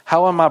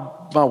 How am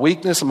my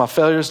weakness and my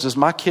failures, does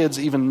my kids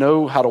even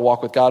know how to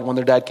walk with God when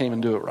their dad can't even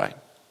do it right?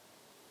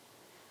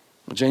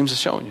 Well, James is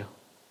showing you.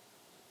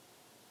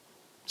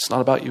 It's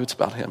not about you, it's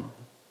about him.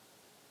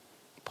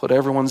 Put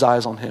everyone's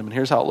eyes on him, and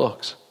here's how it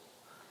looks.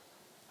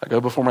 I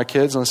go before my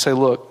kids and I say,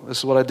 look, this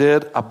is what I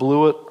did. I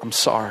blew it. I'm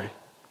sorry.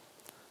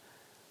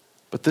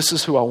 But this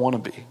is who I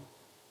want to be.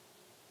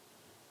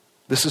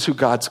 This is who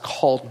God's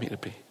called me to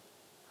be.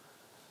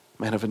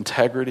 A man of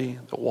integrity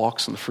that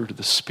walks in the fruit of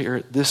the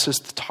Spirit. This is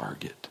the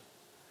target.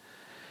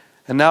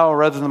 And now,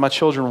 rather than my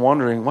children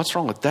wondering, what's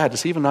wrong with Dad?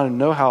 Does he even not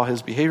know how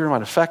his behavior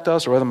might affect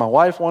us? Or whether my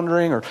wife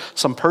wondering or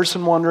some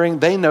person wondering,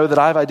 they know that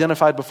I've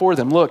identified before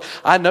them. Look,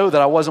 I know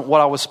that I wasn't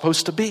what I was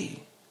supposed to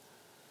be.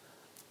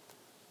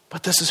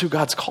 But this is who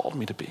God's called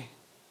me to be.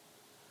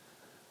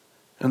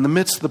 In the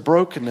midst of the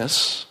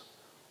brokenness,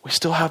 we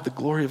still have the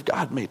glory of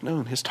God made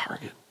known, his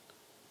target.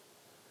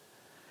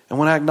 And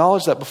when I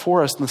acknowledge that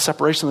before us in the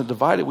separation that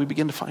divided, we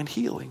begin to find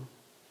healing.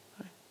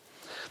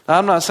 Now,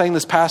 I'm not saying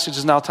this passage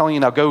is now telling you,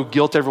 now go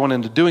guilt everyone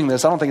into doing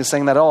this. I don't think it's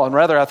saying that at all. And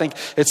rather, I think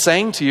it's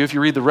saying to you, if you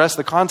read the rest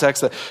of the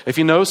context, that if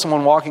you know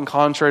someone walking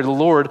contrary to the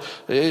Lord,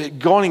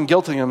 going and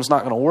guilting them is not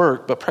going to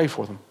work, but pray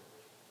for them.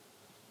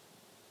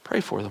 Pray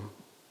for them.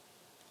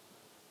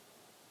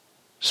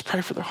 Just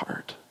pray for their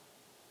heart.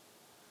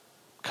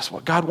 Because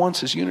what God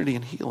wants is unity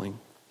and healing.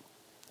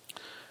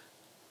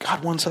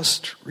 God wants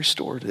us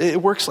restored.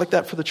 It works like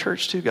that for the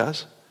church too,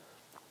 guys.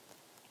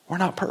 We're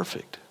not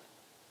perfect.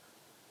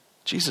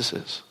 Jesus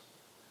is.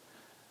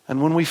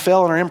 And when we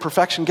fail in our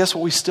imperfection, guess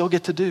what we still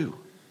get to do?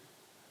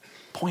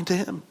 Point to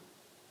him.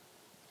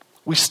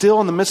 We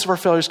still, in the midst of our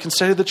failures, can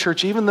say to the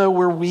church, even though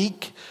we're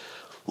weak,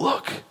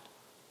 look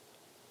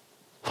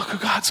who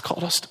God's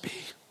called us to be.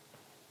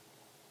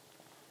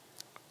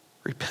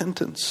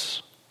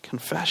 Repentance,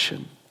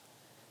 confession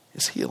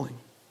is healing.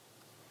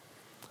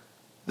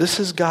 This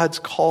is God's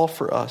call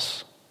for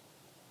us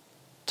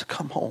to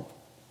come home.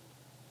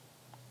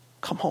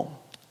 Come home.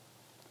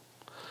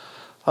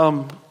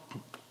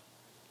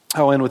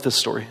 I'll end with this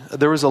story.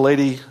 There was a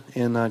lady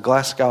in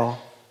Glasgow,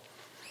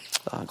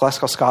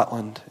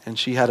 Scotland, and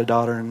she had a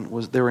daughter, and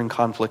they were in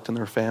conflict in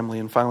their family.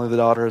 And finally, the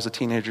daughter, as a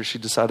teenager, she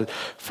decided,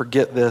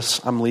 forget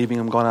this. I'm leaving.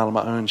 I'm going out on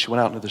my own. She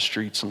went out into the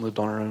streets and lived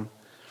on her own.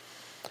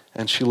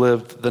 And she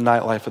lived the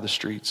nightlife of the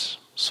streets.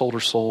 Sold her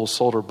soul,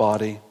 sold her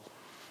body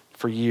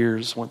for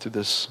years. Went through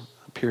this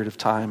period of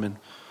time.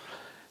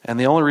 And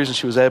the only reason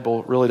she was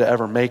able really to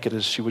ever make it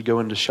is she would go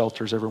into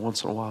shelters every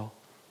once in a while.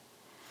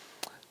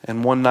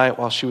 And one night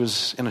while she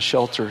was in a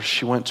shelter,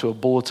 she went to a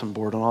bulletin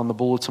board. And on the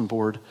bulletin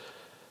board,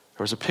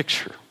 there was a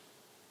picture.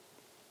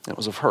 It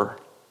was of her.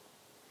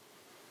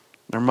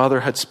 And her mother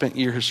had spent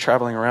years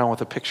traveling around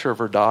with a picture of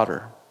her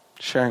daughter,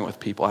 sharing it with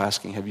people,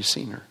 asking, have you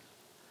seen her?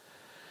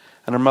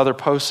 And her mother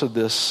posted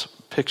this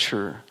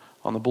picture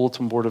on the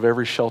bulletin board of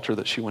every shelter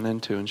that she went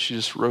into. And she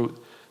just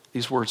wrote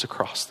these words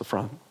across the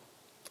front.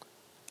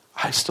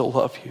 I still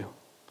love you.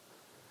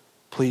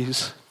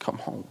 Please come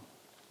home.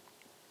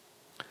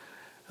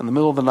 In the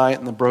middle of the night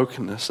in the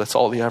brokenness, that's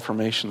all the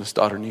affirmation this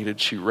daughter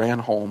needed. She ran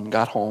home,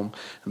 got home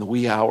in the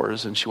wee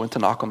hours, and she went to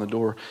knock on the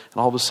door.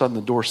 And all of a sudden,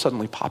 the door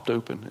suddenly popped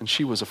open, and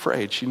she was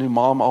afraid. She knew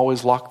Mom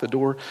always locked the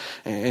door,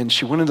 and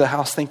she went into the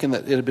house thinking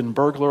that it had been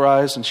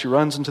burglarized, and she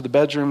runs into the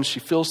bedroom. She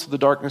feels through the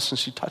darkness, and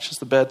she touches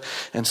the bed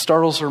and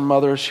startles her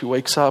mother. She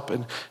wakes up,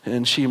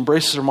 and she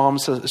embraces her mom.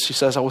 She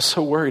says, I was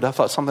so worried. I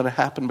thought something had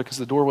happened because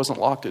the door wasn't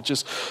locked. It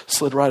just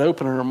slid right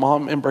open, and her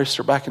mom embraced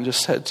her back and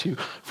just said to you,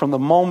 from the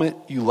moment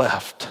you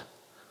left,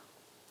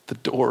 the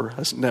door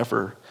has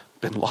never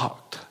been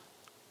locked.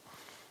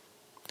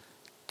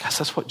 Guys,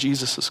 that's what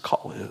Jesus'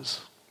 call is.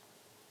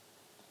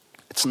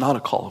 It's not a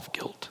call of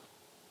guilt.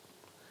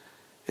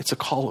 It's a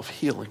call of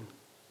healing.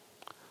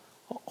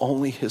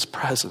 Only his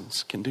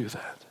presence can do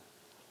that.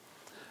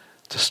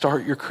 to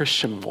start your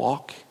Christian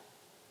walk,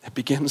 it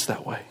begins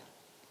that way.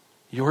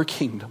 Your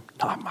kingdom,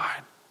 not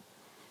mine.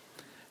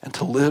 And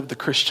to live the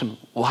Christian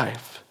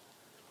life,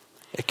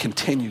 it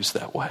continues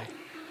that way.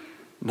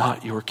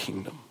 Not your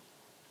kingdom,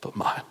 but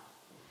mine.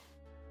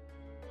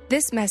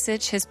 This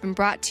message has been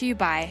brought to you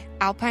by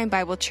Alpine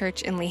Bible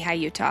Church in Lehi,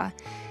 Utah.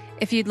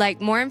 If you'd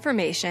like more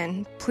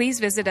information, please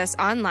visit us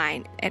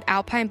online at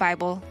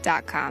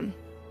alpinebible.com.